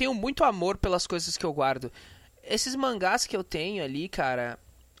 eu tenho muito amor pelas coisas que eu guardo. Esses mangás que eu tenho ali, cara,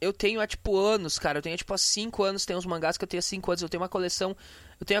 eu tenho há tipo anos, cara. Eu tenho tipo há 5 anos, tem uns mangás que eu tenho há 5 anos. Eu tenho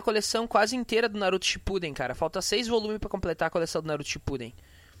a coleção quase inteira do Naruto Shippuden, cara. Falta 6 volumes pra completar a coleção do Naruto Shippuden.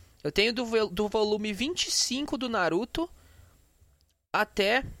 Eu tenho do volume 25 do Naruto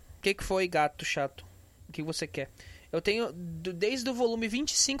até... O que foi, gato chato? O que você quer? Eu tenho desde o volume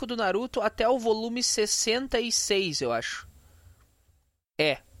 25 do Naruto até o volume 66, eu acho.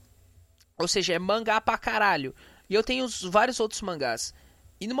 Ou seja, é mangá pra caralho. E eu tenho vários outros mangás.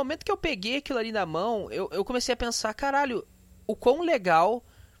 E no momento que eu peguei aquilo ali na mão, eu comecei a pensar, caralho, o quão legal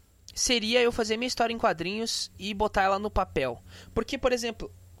seria eu fazer minha história em quadrinhos e botar ela no papel. Porque, por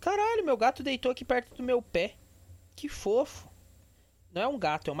exemplo, caralho, meu gato deitou aqui perto do meu pé. Que fofo. Não é um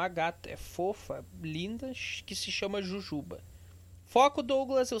gato, é uma gata. É fofa, linda, que se chama Jujuba. Foco,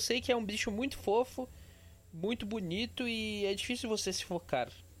 Douglas, eu sei que é um bicho muito fofo, muito bonito e é difícil você se focar.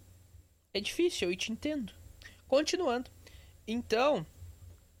 É difícil, eu te entendo. Continuando. Então,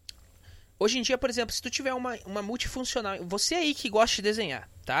 hoje em dia, por exemplo, se tu tiver uma multifuncional... Você aí que gosta de desenhar,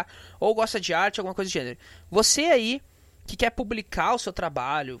 tá? Ou gosta de arte, alguma coisa do gênero. Você aí que quer publicar o seu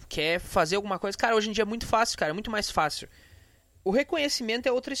trabalho, quer fazer alguma coisa... Cara, hoje em dia é muito fácil, cara. É muito mais fácil. O reconhecimento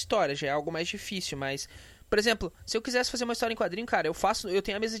é outra história, já é algo mais difícil, mas... Por exemplo, se eu quisesse fazer uma história em quadrinho, cara, eu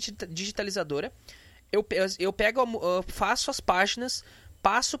tenho a mesa digitalizadora, eu pego, faço as páginas,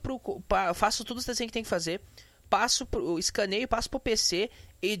 faço todos os desenhos que tem que fazer, escaneio, passo pro PC,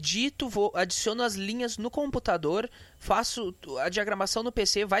 edito, adiciono as linhas no computador, faço a diagramação no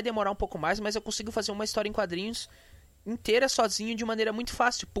PC, vai demorar um pouco mais, mas eu consigo fazer uma história em quadrinhos inteira sozinho de maneira muito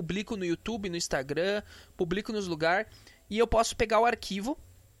fácil. Publico no YouTube, no Instagram, publico nos lugares, e eu posso pegar o arquivo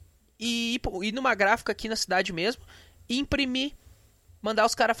e ir numa gráfica aqui na cidade mesmo e imprimir, mandar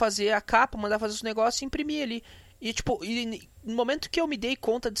os caras fazer a capa, mandar fazer os negócios e imprimir ali. E no momento que eu me dei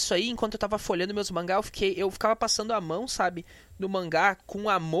conta disso aí, enquanto eu tava folhando meus mangá, eu ficava passando a mão, sabe, no mangá com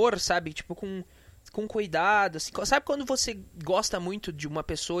amor, sabe, tipo com cuidado, assim. Sabe quando você gosta muito de uma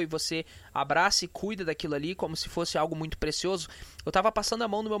pessoa e você abraça e cuida daquilo ali como se fosse algo muito precioso? Eu tava passando a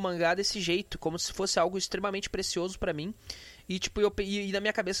mão no meu mangá desse jeito, como se fosse algo extremamente precioso pra mim. E e na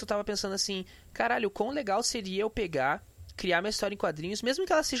minha cabeça eu tava pensando assim, caralho, quão legal seria eu pegar, criar minha história em quadrinhos, mesmo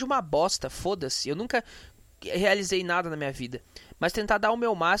que ela seja uma bosta, foda-se. Eu nunca realizei nada na minha vida, mas tentar dar o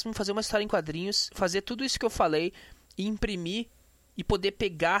meu máximo, fazer uma história em quadrinhos, fazer tudo isso que eu falei e imprimir e poder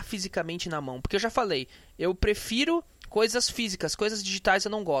pegar fisicamente na mão. Porque eu já falei, eu prefiro coisas físicas, coisas digitais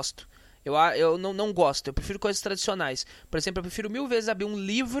eu não gosto. Eu não gosto, eu prefiro coisas tradicionais. Por exemplo, eu prefiro 1000 vezes abrir um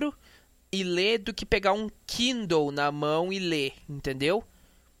livro e ler do que pegar um Kindle na mão e ler, entendeu?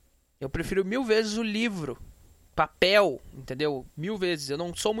 Eu prefiro 1000 vezes o livro, papel, entendeu? 1000 vezes. Eu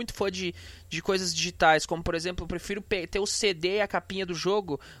não sou muito fã de coisas digitais, como por exemplo, eu prefiro ter o CD e a capinha do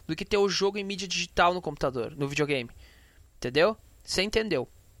jogo do que ter o jogo em mídia digital no computador, no videogame. Entendeu? Você entendeu?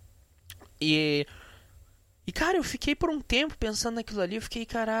 E cara, eu fiquei por um tempo pensando naquilo ali, eu fiquei,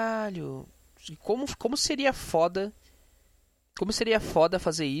 caralho, como seria foda. Como seria foda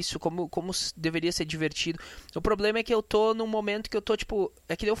fazer isso, como deveria ser divertido. O problema é que eu tô num momento que eu tô, tipo...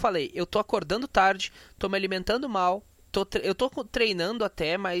 É que eu falei, eu tô acordando tarde, tô me alimentando mal, eu tô treinando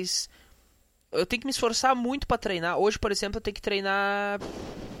até, mas... Eu tenho que me esforçar muito pra treinar. Hoje, por exemplo, eu tenho que treinar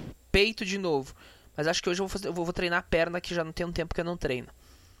peito de novo. Mas acho que hoje eu vou treinar perna, que já não tem um tempo que eu não treino.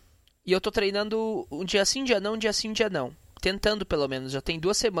 E eu tô treinando um dia sim, um dia não, um dia sim, um dia não. Tentando, pelo menos. Já tem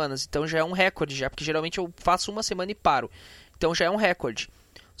 2 semanas, então já é um recorde já. Porque geralmente eu faço uma semana e paro. Então já é um recorde.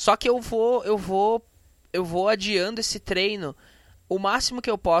 Só que eu vou adiando esse treino o máximo que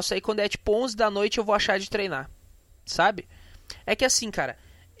eu posso. Aí quando é tipo 11 da noite eu vou achar de treinar. Sabe? É que assim, cara,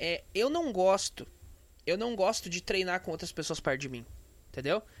 eu não gosto de treinar com outras pessoas perto de mim.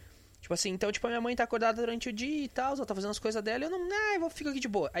 Entendeu? Tipo assim, então tipo a minha mãe tá acordada durante o dia e tal, ela tá fazendo as coisas dela, eu fico aqui de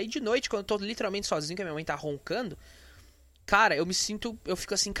boa. Aí de noite, quando eu tô literalmente sozinho, que a minha mãe tá roncando, cara, eu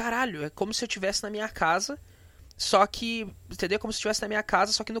fico assim, caralho, é como se eu estivesse na minha casa. Só que, entendeu? Como se estivesse na minha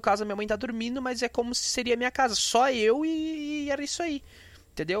casa, só que no caso a minha mãe tá dormindo, mas é como se seria a minha casa. Só eu e era isso aí,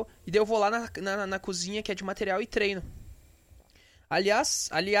 entendeu? E daí eu vou lá na cozinha que é de material e treino. Aliás,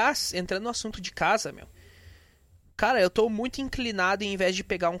 entrando no assunto de casa, meu. Cara, eu tô muito inclinado em vez de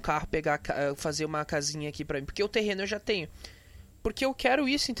pegar um carro, fazer uma casinha aqui pra mim. Porque o terreno eu já tenho. Porque eu quero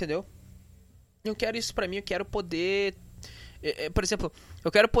isso, entendeu? Eu quero isso pra mim, eu quero poder... Por exemplo,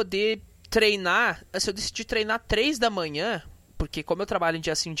 eu quero poder... treinar, se eu decidir treinar 3 da manhã, porque como eu trabalho em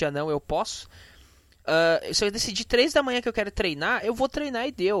dia sim, dia não, eu posso. Se eu decidir 3 da manhã que eu quero treinar, eu vou treinar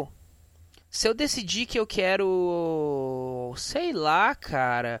e deu. Se eu decidir que eu quero... sei lá,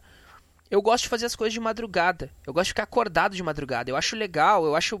 cara... Eu gosto de fazer as coisas de madrugada. Eu gosto de ficar acordado de madrugada. Eu acho legal,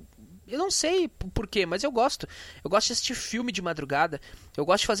 eu não sei porquê, mas eu gosto. Eu gosto de assistir filme de madrugada. Eu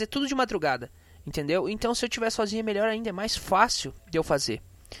gosto de fazer tudo de madrugada. Entendeu? Então se eu estiver sozinho é melhor ainda, é mais fácil de eu fazer.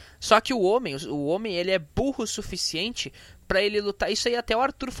 Só que o homem, ele é burro o suficiente pra ele lutar. Isso aí até o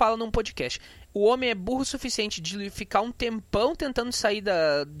Arthur fala num podcast. O homem é burro o suficiente de ficar um tempão tentando sair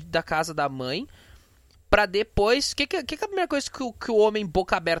da casa da mãe, pra depois... Que é a primeira coisa que o homem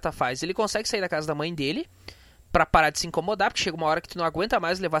boca aberta faz? Ele consegue sair da casa da mãe dele, pra parar de se incomodar, porque chega uma hora que tu não aguenta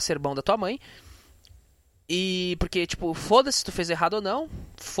mais levar sermão da tua mãe. E porque, tipo, foda-se se tu fez errado ou não.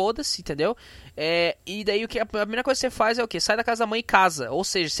 Foda-se, entendeu? E daí a primeira coisa que você faz é o quê? Sai da casa da mãe e casa. Ou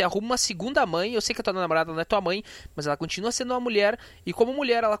seja, você arruma uma segunda mãe. Eu sei que a tua namorada não é tua mãe, mas ela continua sendo uma mulher. E como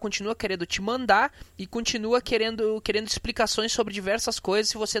mulher, ela continua querendo te mandar. E continua querendo explicações sobre diversas coisas.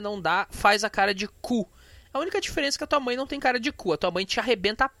 Se você não dá, faz a cara de cu. A única diferença é que a tua mãe não tem cara de cu. A tua mãe te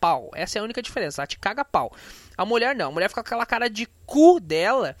arrebenta a pau. Essa é a única diferença. Ela te caga a pau. A mulher não. A mulher fica com aquela cara de cu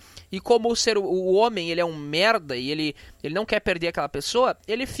dela. E como o homem, ele é um merda. E ele não quer perder aquela pessoa.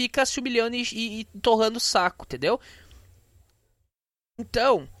 Ele fica se humilhando e torrando o saco. Entendeu?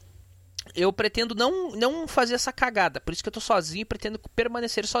 Então, eu pretendo não fazer essa cagada. Por isso que eu tô sozinho e pretendo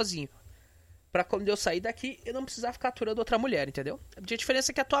permanecer sozinho. Pra quando eu sair daqui, eu não precisar ficar aturando outra mulher, entendeu? A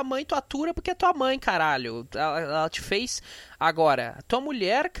diferença é que a tua mãe tu atura porque é tua mãe, caralho. Ela te fez. Agora, a tua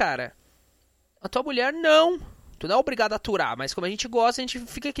mulher, cara... A tua mulher, não. Tu não é obrigado a aturar, mas como a gente gosta, a gente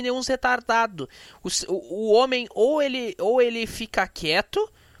fica que nem uns retardados. O homem, ou ele fica quieto,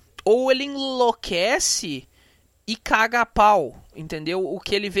 ou ele enlouquece e caga a pau, entendeu? O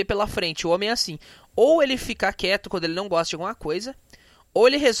que ele vê pela frente. O homem é assim. Ou ele fica quieto quando ele não gosta de alguma coisa... Ou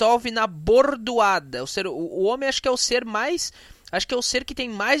ele resolve na bordoada. O homem acho que é o ser mais... Acho que é o ser que tem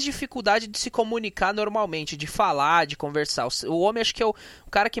mais dificuldade de se comunicar normalmente. De falar, de conversar. O homem acho que é o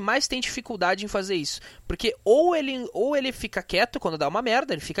cara que mais tem dificuldade em fazer isso. Porque ou ele fica quieto quando dá uma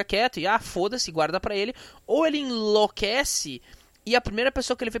merda. Ele fica quieto e foda-se, guarda pra ele. Ou ele enlouquece e a primeira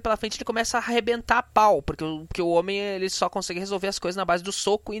pessoa que ele vê pela frente ele começa a arrebentar a pau. Porque o homem ele só consegue resolver as coisas na base do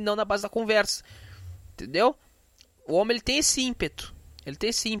soco e não na base da conversa. Entendeu? O homem ele tem esse ímpeto. Ele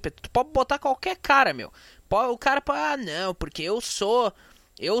tem esse ímpeto. Tu pode botar qualquer cara, meu. O cara pode... não, porque eu sou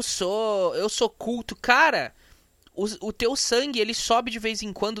culto. Cara, o teu sangue, ele sobe de vez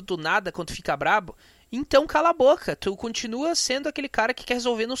em quando do nada, quando tu fica brabo. Então cala a boca. Tu continua sendo aquele cara que quer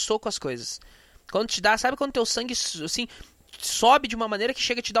resolver no soco as coisas. Quando te dá... Sabe quando teu sangue, assim, sobe de uma maneira que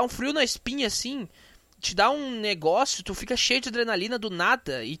chega a te dar um frio na espinha, assim... Te dá um negócio, tu fica cheio de adrenalina do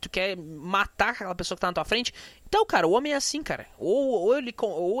nada e tu quer matar aquela pessoa que tá na tua frente. Então, cara, o homem é assim, cara. Ou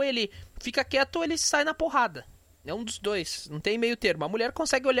ele fica quieto ou ele sai na porrada. É um dos dois. Não tem meio termo. A mulher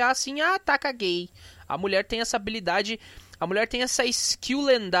consegue olhar assim, tá, caguei. A mulher tem essa habilidade, a mulher tem essa skill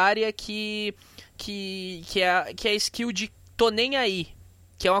lendária que é a skill de tô nem aí.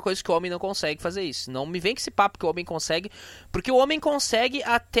 Que é uma coisa que o homem não consegue fazer isso. Não me vem com esse papo que o homem consegue. Porque o homem consegue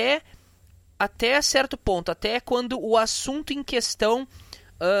até certo ponto, até quando o assunto em questão,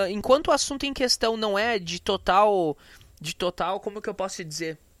 enquanto o assunto em questão não é de total, como que eu posso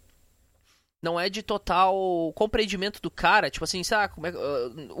dizer? Não é de total compreendimento do cara, tipo assim, sabe,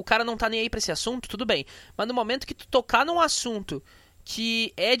 o cara não tá nem aí pra esse assunto, tudo bem. Mas no momento que tu tocar num assunto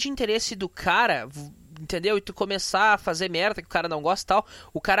que é de interesse do cara, entendeu? E tu começar a fazer merda que o cara não gosta e tal,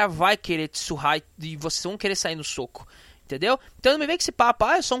 o cara vai querer te surrar e vocês vão querer sair no soco. Entendeu? Então não me vem com esse papo,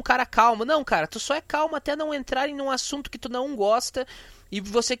 eu sou um cara calmo. Não, cara, tu só é calmo até não entrar em um assunto que tu não gosta e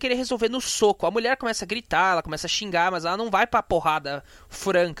você querer resolver no soco. A mulher começa a gritar, ela começa a xingar, mas ela não vai pra porrada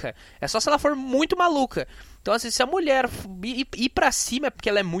franca. É só se ela for muito maluca. Então, assim, se a mulher ir pra cima é porque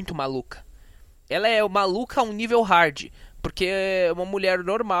ela é muito maluca. Ela é maluca a um nível hard. Porque uma mulher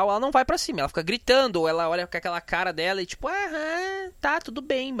normal, ela não vai pra cima. Ela fica gritando, ou ela olha com aquela cara dela e tipo, tá, tudo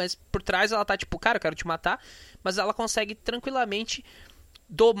bem. Mas por trás ela tá tipo, cara, eu quero te matar. Mas ela consegue tranquilamente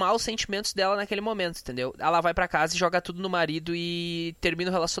domar os sentimentos dela naquele momento, entendeu? Ela vai pra casa e joga tudo no marido e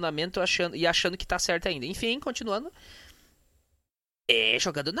termina o relacionamento achando que tá certo ainda. Enfim, continuando.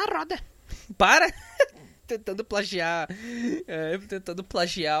 Jogando na roda. Para! Tentando plagiar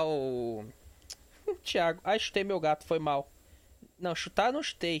o Thiago. Chutei meu gato, foi mal. Não, chutar não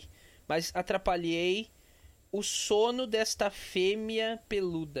chutei. Mas atrapalhei o sono desta fêmea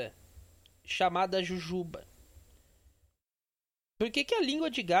peluda, chamada Jujuba. Por que a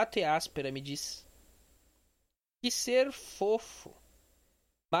língua de gato é áspera, me diz? Que ser fofo.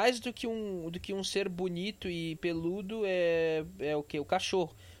 Mais do que um ser bonito e peludo é o que? O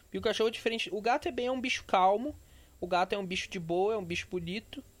cachorro. E o cachorro é diferente. O gato é um bicho calmo. O gato é um bicho de boa, é um bicho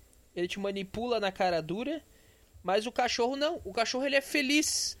bonito. Ele te manipula na cara dura. Mas o cachorro não. O cachorro ele é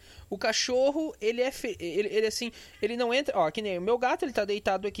feliz. O cachorro ele é ele assim, ele não entra, que nem o meu gato, ele tá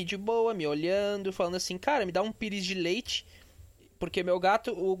deitado aqui de boa, me olhando, falando assim: "Cara, me dá um pires de leite". Porque o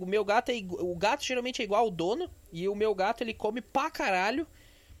gato geralmente é igual ao dono, e o meu gato ele come pra caralho.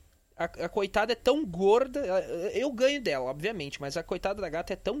 A coitada é tão gorda. Eu ganho dela, obviamente, mas a coitada da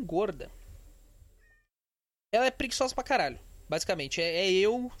gata é tão gorda. Ela é preguiçosa pra caralho. Basicamente, é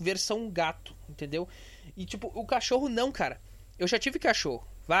eu versão gato, entendeu? E tipo, o cachorro não, cara. Eu já tive cachorro,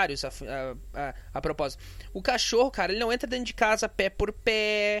 vários a propósito. O cachorro, cara, ele não entra dentro de casa pé por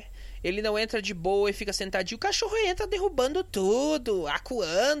pé. Ele não entra de boa e fica sentadinho. O cachorro entra derrubando tudo,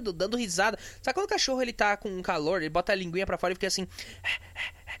 acuando, dando risada. Sabe quando o cachorro ele tá com calor, ele bota a linguinha pra fora e fica assim.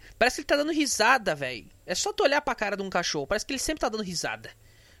 Parece que ele tá dando risada, velho. É só tu olhar pra cara de um cachorro. Parece que ele sempre tá dando risada.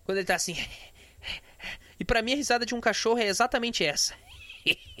 Quando ele tá assim. E pra mim a risada de um cachorro é exatamente essa.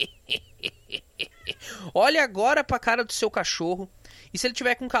 Olha agora pra cara do seu cachorro. E se ele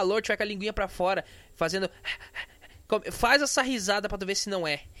tiver com calor, tiver com a linguinha pra fora, fazendo. Faz essa risada pra tu ver se não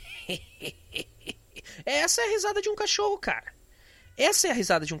é. Essa é a risada de um cachorro, cara. Essa é a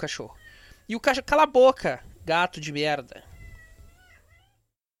risada de um cachorro. E o cachorro. Cala a boca, gato de merda.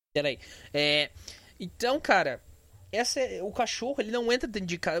 Peraí. Então, cara. O cachorro, ele não entra dentro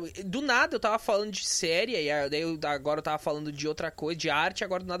de casa. Do nada eu tava falando de série, e daí agora eu tava falando de outra coisa, de arte,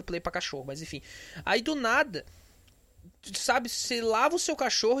 agora do nada eu pulei pra cachorro, mas enfim. Aí do nada, sabe, você lava o seu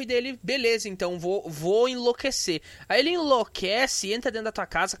cachorro e daí ele, beleza, então vou enlouquecer. Aí ele enlouquece, entra dentro da tua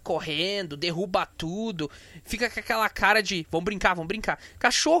casa correndo, derruba tudo, fica com aquela cara de vamos brincar, vamos brincar.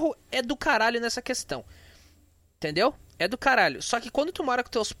 Cachorro é do caralho nessa questão. Entendeu? É do caralho. Só que quando tu mora com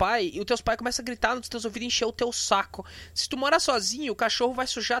teus pais, e os teus pais começam a gritar nos teus ouvidos e encher o teu saco. Se tu morar sozinho, o cachorro vai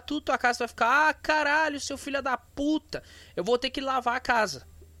sujar tudo tua casa. Tu vai ficar, ah, caralho, seu filho da puta. Eu vou ter que lavar a casa.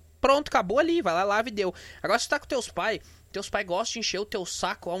 Pronto, acabou ali. Vai lá, lava e deu. Agora se tu tá com teus pais gostam de encher o teu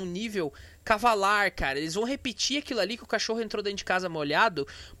saco a um nível cavalar, cara. Eles vão repetir aquilo ali que o cachorro entrou dentro de casa molhado.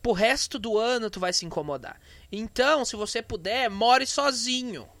 Pro resto do ano tu vai se incomodar. Então, se você puder, more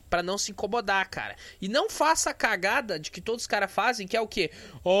sozinho. Pra não se incomodar, cara. E não faça a cagada de que todos os caras fazem, que é o quê?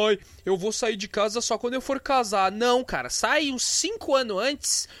 Ai, eu vou sair de casa só quando eu for casar. Não, cara. Sai uns 5 anos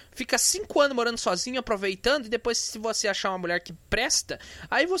antes, fica 5 anos morando sozinho, aproveitando, e depois, se você achar uma mulher que presta,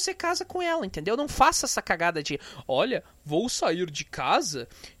 aí você casa com ela, entendeu? Não faça essa cagada de, olha, vou sair de casa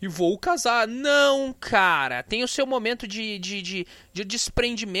e vou casar. Não, cara. Tem o seu momento de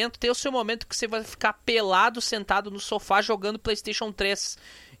desprendimento, tem o seu momento que você vai ficar pelado, sentado no sofá, jogando PlayStation 3.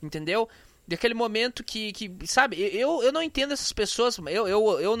 Entendeu? Daquele momento que sabe, eu não entendo essas pessoas,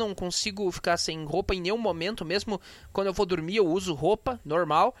 eu não consigo ficar sem roupa em nenhum momento, mesmo quando eu vou dormir eu uso roupa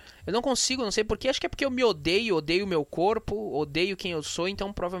normal, eu não consigo, não sei porquê, acho que é porque eu me odeio o meu corpo, odeio quem eu sou,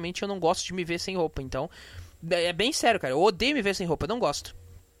 então provavelmente eu não gosto de me ver sem roupa, então, é bem sério, cara, eu odeio me ver sem roupa, eu não gosto.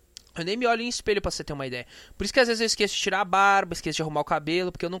 Eu nem me olho em espelho pra você ter uma ideia. Por isso que às vezes eu esqueço de tirar a barba, esqueço de arrumar o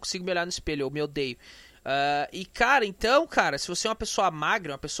cabelo, porque eu não consigo me olhar no espelho, eu me odeio. E cara, então, cara, se você é uma pessoa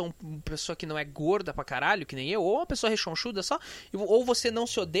magra, uma pessoa que não é gorda pra caralho, que nem eu, ou uma pessoa rechonchuda só, ou você não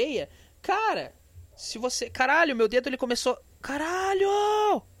se odeia, cara, se você... Caralho, meu dedo ele começou...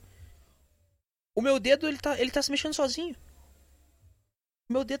 Caralho! O meu dedo ele tá se mexendo sozinho.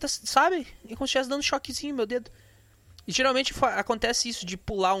 O meu dedo tá, sabe? É como se estivesse dando choquezinho meu dedo. E geralmente acontece isso de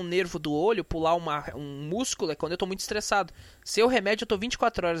pular um nervo do olho, pular um músculo, é quando eu tô muito estressado. Sem o remédio eu tô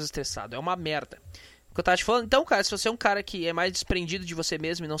 24 horas estressado, é uma merda. O que eu tava te falando, então, cara, se você é um cara que é mais desprendido de você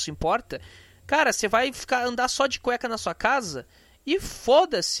mesmo e não se importa, cara, você vai andar só de cueca na sua casa e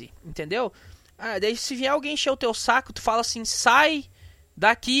foda-se, entendeu? Daí se vier alguém encher o teu saco, tu fala assim, sai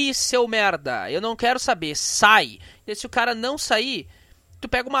daqui, seu merda, eu não quero saber, sai. E se o cara não sair, tu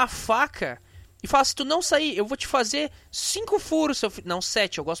pega uma faca e fala, se tu não sair, eu vou te fazer 5 furos, seu filho... Não,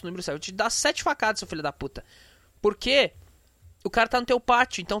 7, eu gosto do número 7, eu vou te dar 7 facadas, seu filho da puta. Por quê? O cara tá no teu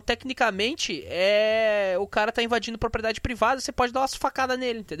pátio, então tecnicamente o cara tá invadindo propriedade privada, você pode dar umas facadas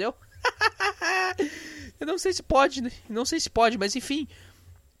nele, entendeu? Eu não sei se pode, né? Não sei se pode, mas enfim.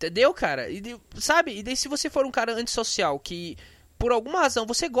 Entendeu, cara? Sabe? E daí se você for um cara antissocial que por alguma razão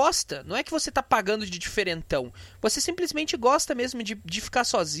você gosta, não é que você tá pagando de diferentão, você simplesmente gosta mesmo de ficar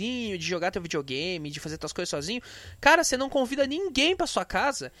sozinho, de jogar teu videogame, de fazer tuas coisas sozinho, cara, você não convida ninguém pra sua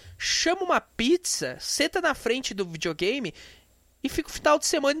casa, chama uma pizza, senta na frente do videogame e fica o final de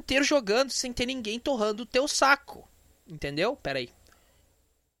semana inteiro jogando sem ter ninguém torrando o teu saco. Entendeu? Pera aí.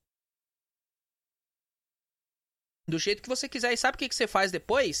 Do jeito que você quiser. E sabe o que você faz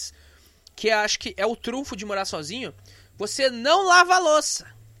depois? Que acho que é o trunfo de morar sozinho. Você não lava a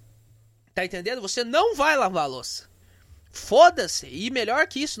louça. Tá entendendo? Você não vai lavar a louça. Foda-se. E melhor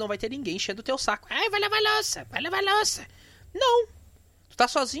que isso, não vai ter ninguém enchendo o teu saco. Ai, vai lavar a louça. Vai lavar a louça. Não. Tu tá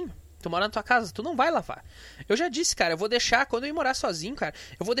sozinho. Tu mora na tua casa, tu não vai lavar. Eu já disse, cara, eu vou deixar, quando eu ir morar sozinho, cara,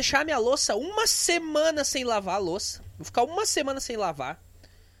 eu vou deixar a minha louça 1 semana sem lavar a louça. Vou ficar 1 semana sem lavar,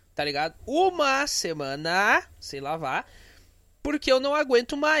 tá ligado? 1 semana sem lavar. Porque eu não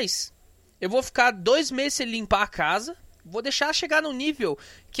aguento mais. Eu vou ficar 2 meses sem limpar a casa. Vou deixar chegar num nível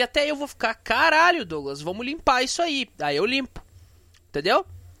que até eu vou ficar, caralho, Douglas, vamos limpar isso aí. Aí eu limpo. Entendeu?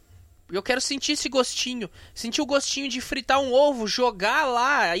 Eu quero sentir esse gostinho. Sentir o gostinho de fritar um ovo, jogar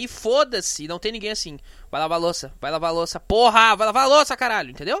lá, aí foda-se. Não tem ninguém assim. Vai lavar a louça, vai lavar a louça. Porra, vai lavar a louça, caralho.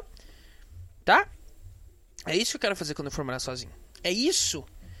 Entendeu? Tá? É isso que eu quero fazer quando eu for morar sozinho. É isso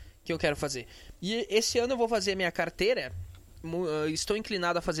que eu quero fazer. E esse ano eu vou fazer a minha carteira. Estou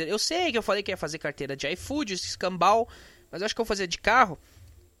inclinado a fazer. Eu sei que eu falei que ia fazer carteira de iFood, escambau. Mas eu acho que eu vou fazer de carro.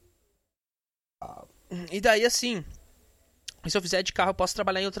 E daí assim... se eu fizer de carro, eu posso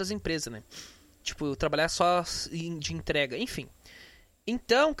trabalhar em outras empresas, né? Tipo, trabalhar só de entrega. Enfim.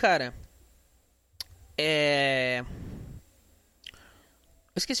 Então, cara... Eu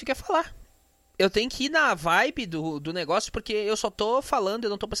esqueci o que eu ia falar. Eu tenho que ir na vibe do negócio, porque eu só tô falando, eu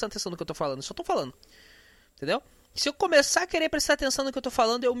não tô prestando atenção no que eu tô falando. Eu só tô falando. Entendeu? Se eu começar a querer prestar atenção no que eu tô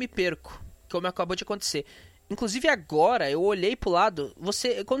falando, eu me perco. Como acabou de acontecer. Inclusive agora, eu olhei pro lado.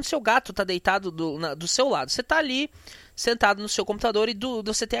 Quando seu gato tá deitado do seu lado, você tá ali, sentado no seu computador, e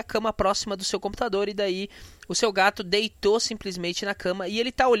você tem a cama próxima do seu computador, e daí o seu gato deitou simplesmente na cama, e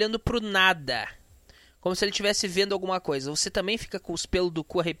ele tá olhando pro nada. Como se ele estivesse vendo alguma coisa. Você também fica com os pelos do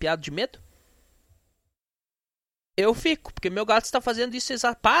cu arrepiado de medo? Eu fico, porque meu gato está fazendo isso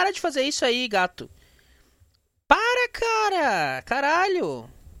exato. Para de fazer isso aí, gato. Para, cara! Caralho!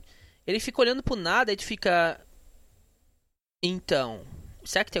 Ele fica olhando pro nada e tu fica... Então,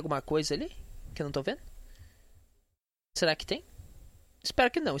 será que tem alguma coisa ali que eu não tô vendo? Será que tem? Espero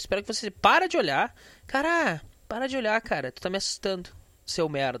que não. Espero que você... Para de olhar. Cara, para de olhar, cara. Tu tá me assustando, seu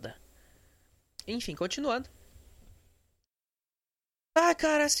merda. Enfim, continuando. Ah,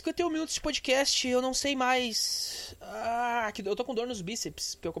 cara, 51 minutos de podcast, eu não sei mais. Eu tô com dor nos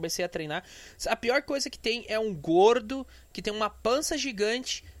bíceps, porque eu comecei a treinar. A pior coisa que tem é um gordo que tem uma pança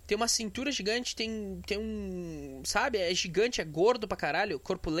gigante, tem uma cintura gigante, tem um... Sabe? É gigante, é gordo pra caralho,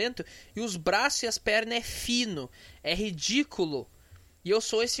 corpulento, e os braços e as pernas é fino. É ridículo. E eu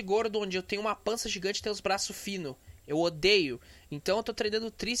sou esse gordo onde eu tenho uma pança gigante e tenho os braços finos. Eu odeio. Então eu tô treinando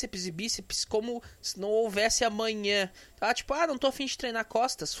tríceps e bíceps como se não houvesse amanhã. Tá? Tipo, não tô afim de treinar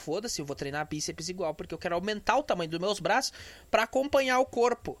costas. Foda-se, eu vou treinar bíceps igual, porque eu quero aumentar o tamanho dos meus braços pra acompanhar o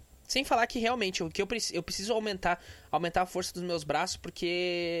corpo. Sem falar que realmente eu preciso aumentar a força dos meus braços,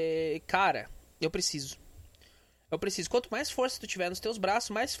 porque, cara, eu preciso. Quanto mais força tu tiver nos teus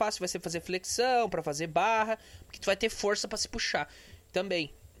braços, mais fácil vai ser fazer flexão, pra fazer barra, porque tu vai ter força pra se puxar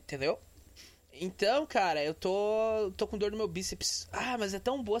também, entendeu? Então, cara, eu tô com dor no meu bíceps. Mas é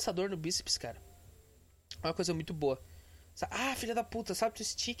tão boa essa dor no bíceps, cara. É uma coisa muito boa. Filha da puta, sabe? Tu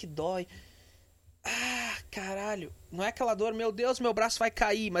estica e dói. Caralho. Não é aquela dor, meu Deus, meu braço vai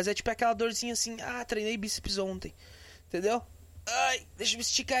cair. Mas é tipo aquela dorzinha assim. Treinei bíceps ontem. Entendeu? Deixa eu me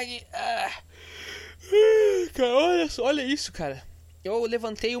esticar aqui. Cara, olha isso, cara. Eu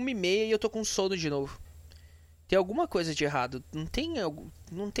levantei 1h30 e eu tô com sono de novo. Tem alguma coisa de errado. Não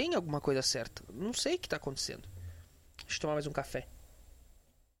tem alguma coisa certa. Não sei o que tá acontecendo. Deixa eu tomar mais um café.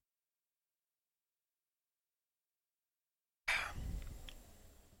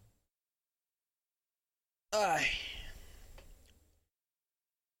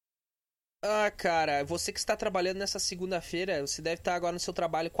 Cara, você que está trabalhando nessa segunda-feira, você deve estar agora no seu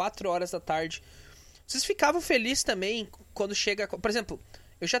trabalho 4 horas da tarde. Vocês ficavam felizes também quando chega... Por exemplo,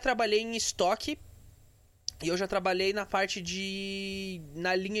 eu já trabalhei em estoque e eu já trabalhei na parte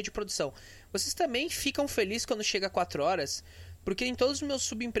na linha de produção. Vocês também ficam felizes quando chega 4 horas? Porque em todos os meus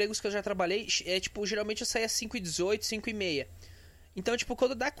subempregos que eu já trabalhei, geralmente eu saio às 5h18, 5h30. Então,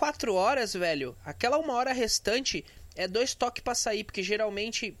 quando dá 4 horas, velho, aquela 1 hora restante é 2 toques pra sair, porque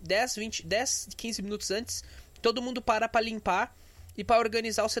geralmente 10, 15 minutos antes, todo mundo para pra limpar e pra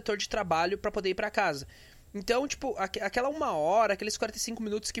organizar o setor de trabalho pra poder ir pra casa. Então, aquela 1 hora, aqueles 45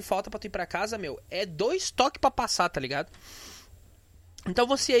 minutos que falta pra tu ir pra casa, meu, é 2 toques pra passar, tá ligado? Então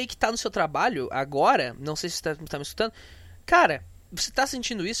você aí que tá no seu trabalho agora, não sei se você tá me escutando, cara, você tá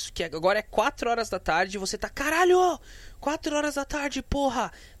sentindo isso? Que agora é 4 horas da tarde e você tá, caralho, 4 horas da tarde,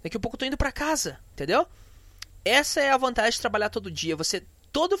 porra, daqui a pouco eu tô indo pra casa, entendeu? Essa é a vantagem de trabalhar todo dia.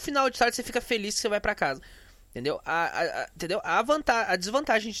 Todo final de tarde você fica feliz que você vai pra casa. Entendeu? Entendeu? A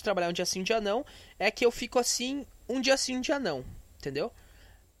desvantagem de trabalhar um dia sim, um dia não, é que eu fico assim, um dia sim, um dia não. Entendeu?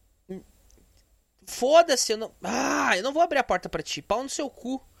 Foda-se, eu não vou abrir a porta pra ti. Pau no seu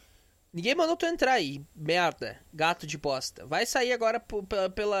cu. Ninguém mandou tu entrar aí, merda. Gato de bosta. Vai sair agora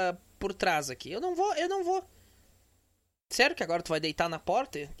por trás aqui. Eu não vou. Sério que agora tu vai deitar na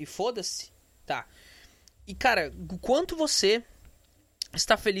porta e foda-se? Tá. E, cara, o quanto você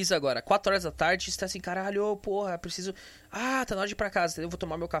está feliz agora, 4 horas da tarde, está assim, caralho, porra, preciso... Ah, tá na hora de ir pra casa, eu vou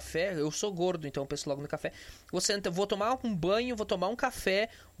tomar meu café, eu sou gordo, então eu penso logo no café. Vou tomar um banho, vou tomar um café,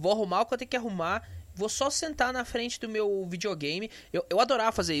 vou arrumar o que eu tenho que arrumar, vou só sentar na frente do meu videogame. Eu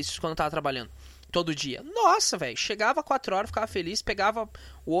adorava fazer isso quando eu tava trabalhando, todo dia. Nossa, velho, chegava 4 horas, ficava feliz, pegava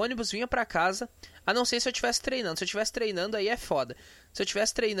o ônibus, vinha pra casa, a não ser se eu estivesse treinando. Se eu estivesse treinando, aí é foda. Se eu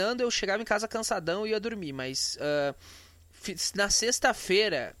estivesse treinando, eu chegava em casa cansadão e ia dormir, mas... na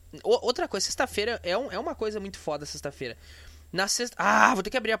sexta-feira... Outra coisa, sexta-feira é uma coisa muito foda, sexta-feira. Na sexta... Ah, vou ter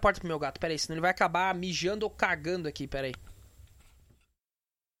que abrir a porta pro meu gato, peraí, senão ele vai acabar mijando ou cagando aqui, peraí.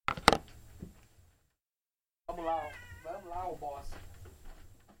 Vamos lá, ô boss.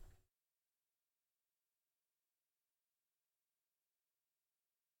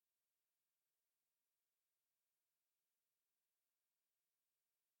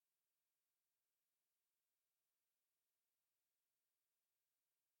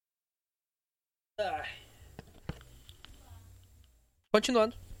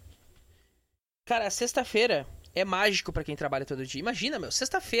 Continuando. Cara, sexta-feira é mágico pra quem trabalha todo dia. Imagina, meu,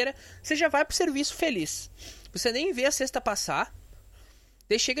 sexta-feira você já vai pro serviço feliz. Você nem vê a sexta passar.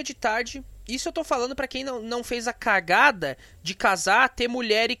 Daí chega de tarde. Isso eu tô falando pra quem não fez a cagada de casar, ter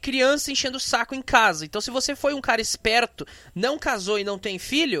mulher e criança enchendo o saco em casa. Então se você foi um cara esperto, não casou e não tem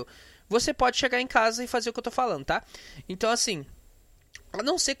filho, você pode chegar em casa e fazer o que eu tô falando, tá? Então assim, a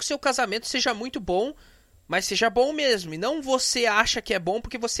não ser que o seu casamento seja muito bom, mas seja bom mesmo. E não você acha que é bom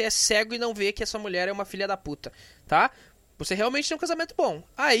porque você é cego e não vê que essa mulher é uma filha da puta, tá? Você realmente tem um casamento bom.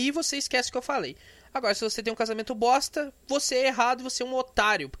 Aí você esquece o que eu falei. Agora, se você tem um casamento bosta, você é errado, você é um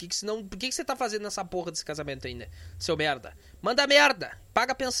otário. Por que você tá fazendo essa porra desse casamento ainda, seu merda? Manda merda!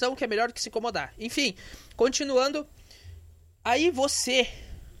 Paga a pensão, que é melhor do que se incomodar. Enfim, continuando. Aí você...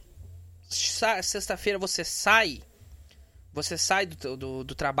 Sexta-feira você sai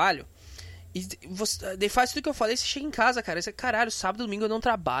do trabalho... E você faz tudo que eu falei, você chega em casa, cara. Você, caralho, sábado e domingo eu não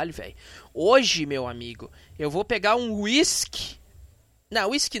trabalho, velho. Hoje, meu amigo, eu vou pegar um whisky. Não,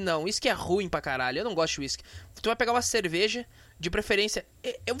 whisky não. Whisky é ruim pra caralho. Eu não gosto de whisky. Tu vai pegar uma cerveja, de preferência...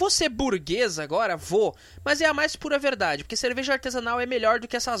 Eu vou ser burguês agora? Vou. Mas é a mais pura verdade. Porque cerveja artesanal é melhor do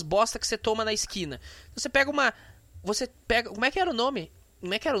que essas bosta que você toma na esquina. Você pega uma... Como é que era o nome?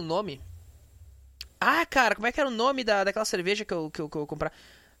 Ah, cara, como é que era o nome daquela cerveja que eu comprar?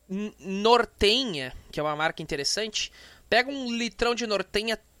 Nortenha, que é uma marca interessante. Pega um litrão de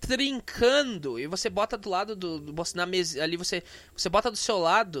Nortenha trincando e você bota do lado na mesa ali, você bota do seu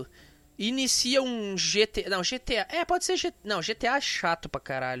lado, inicia um GTA, não, GTA, pode ser GTA, não, GTA é chato pra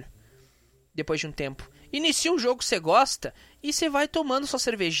caralho. Depois de um tempo, inicia um jogo que você gosta e você vai tomando sua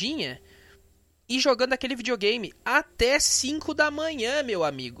cervejinha e jogando aquele videogame até 5 da manhã, meu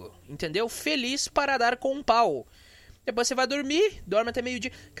amigo. Entendeu? Feliz para dar com um pau. Depois você vai dormir, dorme até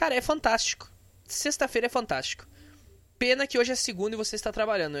meio-dia. Cara, é fantástico. Sexta-feira é fantástico. Pena que hoje é segunda e você está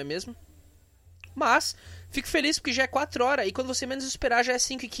trabalhando, não é mesmo? Mas, fico feliz porque já é 4 horas. E quando você menos esperar, já é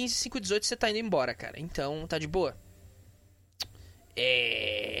 5h15, 5h18 e você tá indo embora, cara. Então, tá de boa.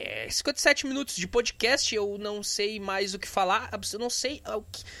 57 minutos de podcast. Eu não sei mais o que falar.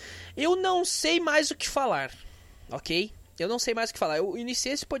 Eu não sei mais o que falar. Ok? Eu não sei mais o que falar. Eu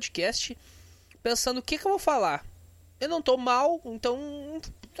iniciei esse podcast pensando o que eu vou falar. Eu não tô mal, então,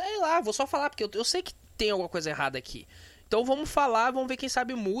 sei lá, vou só falar, porque eu sei que tem alguma coisa errada aqui. Então vamos falar, vamos ver quem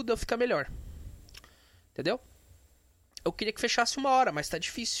sabe muda ou fica melhor. Entendeu? Eu queria que fechasse 1 hora, mas tá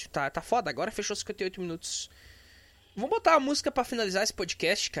difícil, tá foda. Agora fechou 58 minutos. Vamos botar uma música pra finalizar esse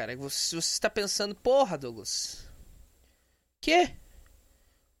podcast, cara. Você está pensando, porra, Douglas. Quê?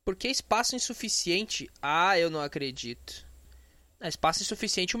 Por que espaço insuficiente? Ah, eu não acredito. Espaço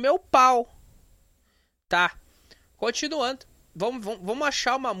insuficiente o meu pau. Tá. Continuando, vamos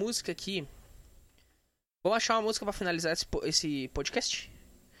achar uma música aqui. Vamos achar uma música pra finalizar esse podcast.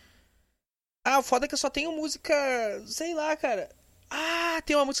 Ah, o foda é que eu só tenho música... Sei lá, cara. Ah,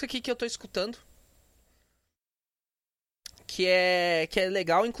 tem uma música aqui que eu tô escutando. Que é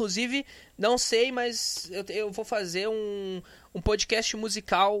legal. Inclusive, não sei, mas eu vou fazer um podcast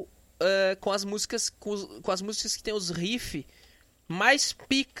musical com as músicas que tem os riffs mais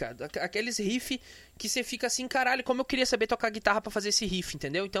pica. Aqueles riffs que você fica assim, caralho, como eu queria saber tocar guitarra pra fazer esse riff,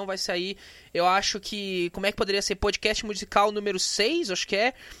 entendeu? Então vai sair, eu acho que... Como é que poderia ser? Podcast musical número 6, acho que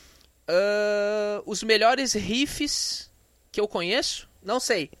é. Os melhores riffs que eu conheço. Não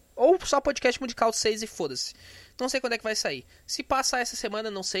sei. Ou só podcast musical 6 e foda-se. Não sei quando é que vai sair. Se passar essa semana,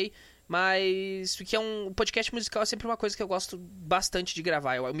 não sei. Mas... Porque um podcast musical é sempre uma coisa que eu gosto bastante de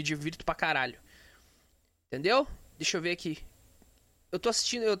gravar. Eu me divirto pra caralho. Entendeu? Deixa eu ver aqui. Eu tô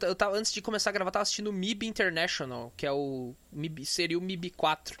assistindo, eu tava, antes de começar a gravar, tava assistindo o MIB International, que é o MIB, seria o MIB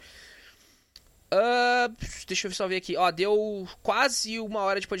 4. Deixa eu só ver aqui. Ó, deu quase 1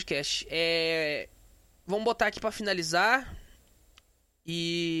 hora de podcast. Vamos botar aqui pra finalizar.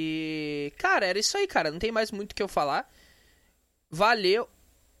 E... Cara, era isso aí, cara. Não tem mais muito o que eu falar. Valeu.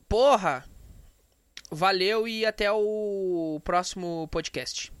 Porra! Valeu e até o próximo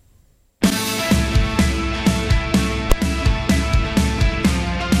podcast.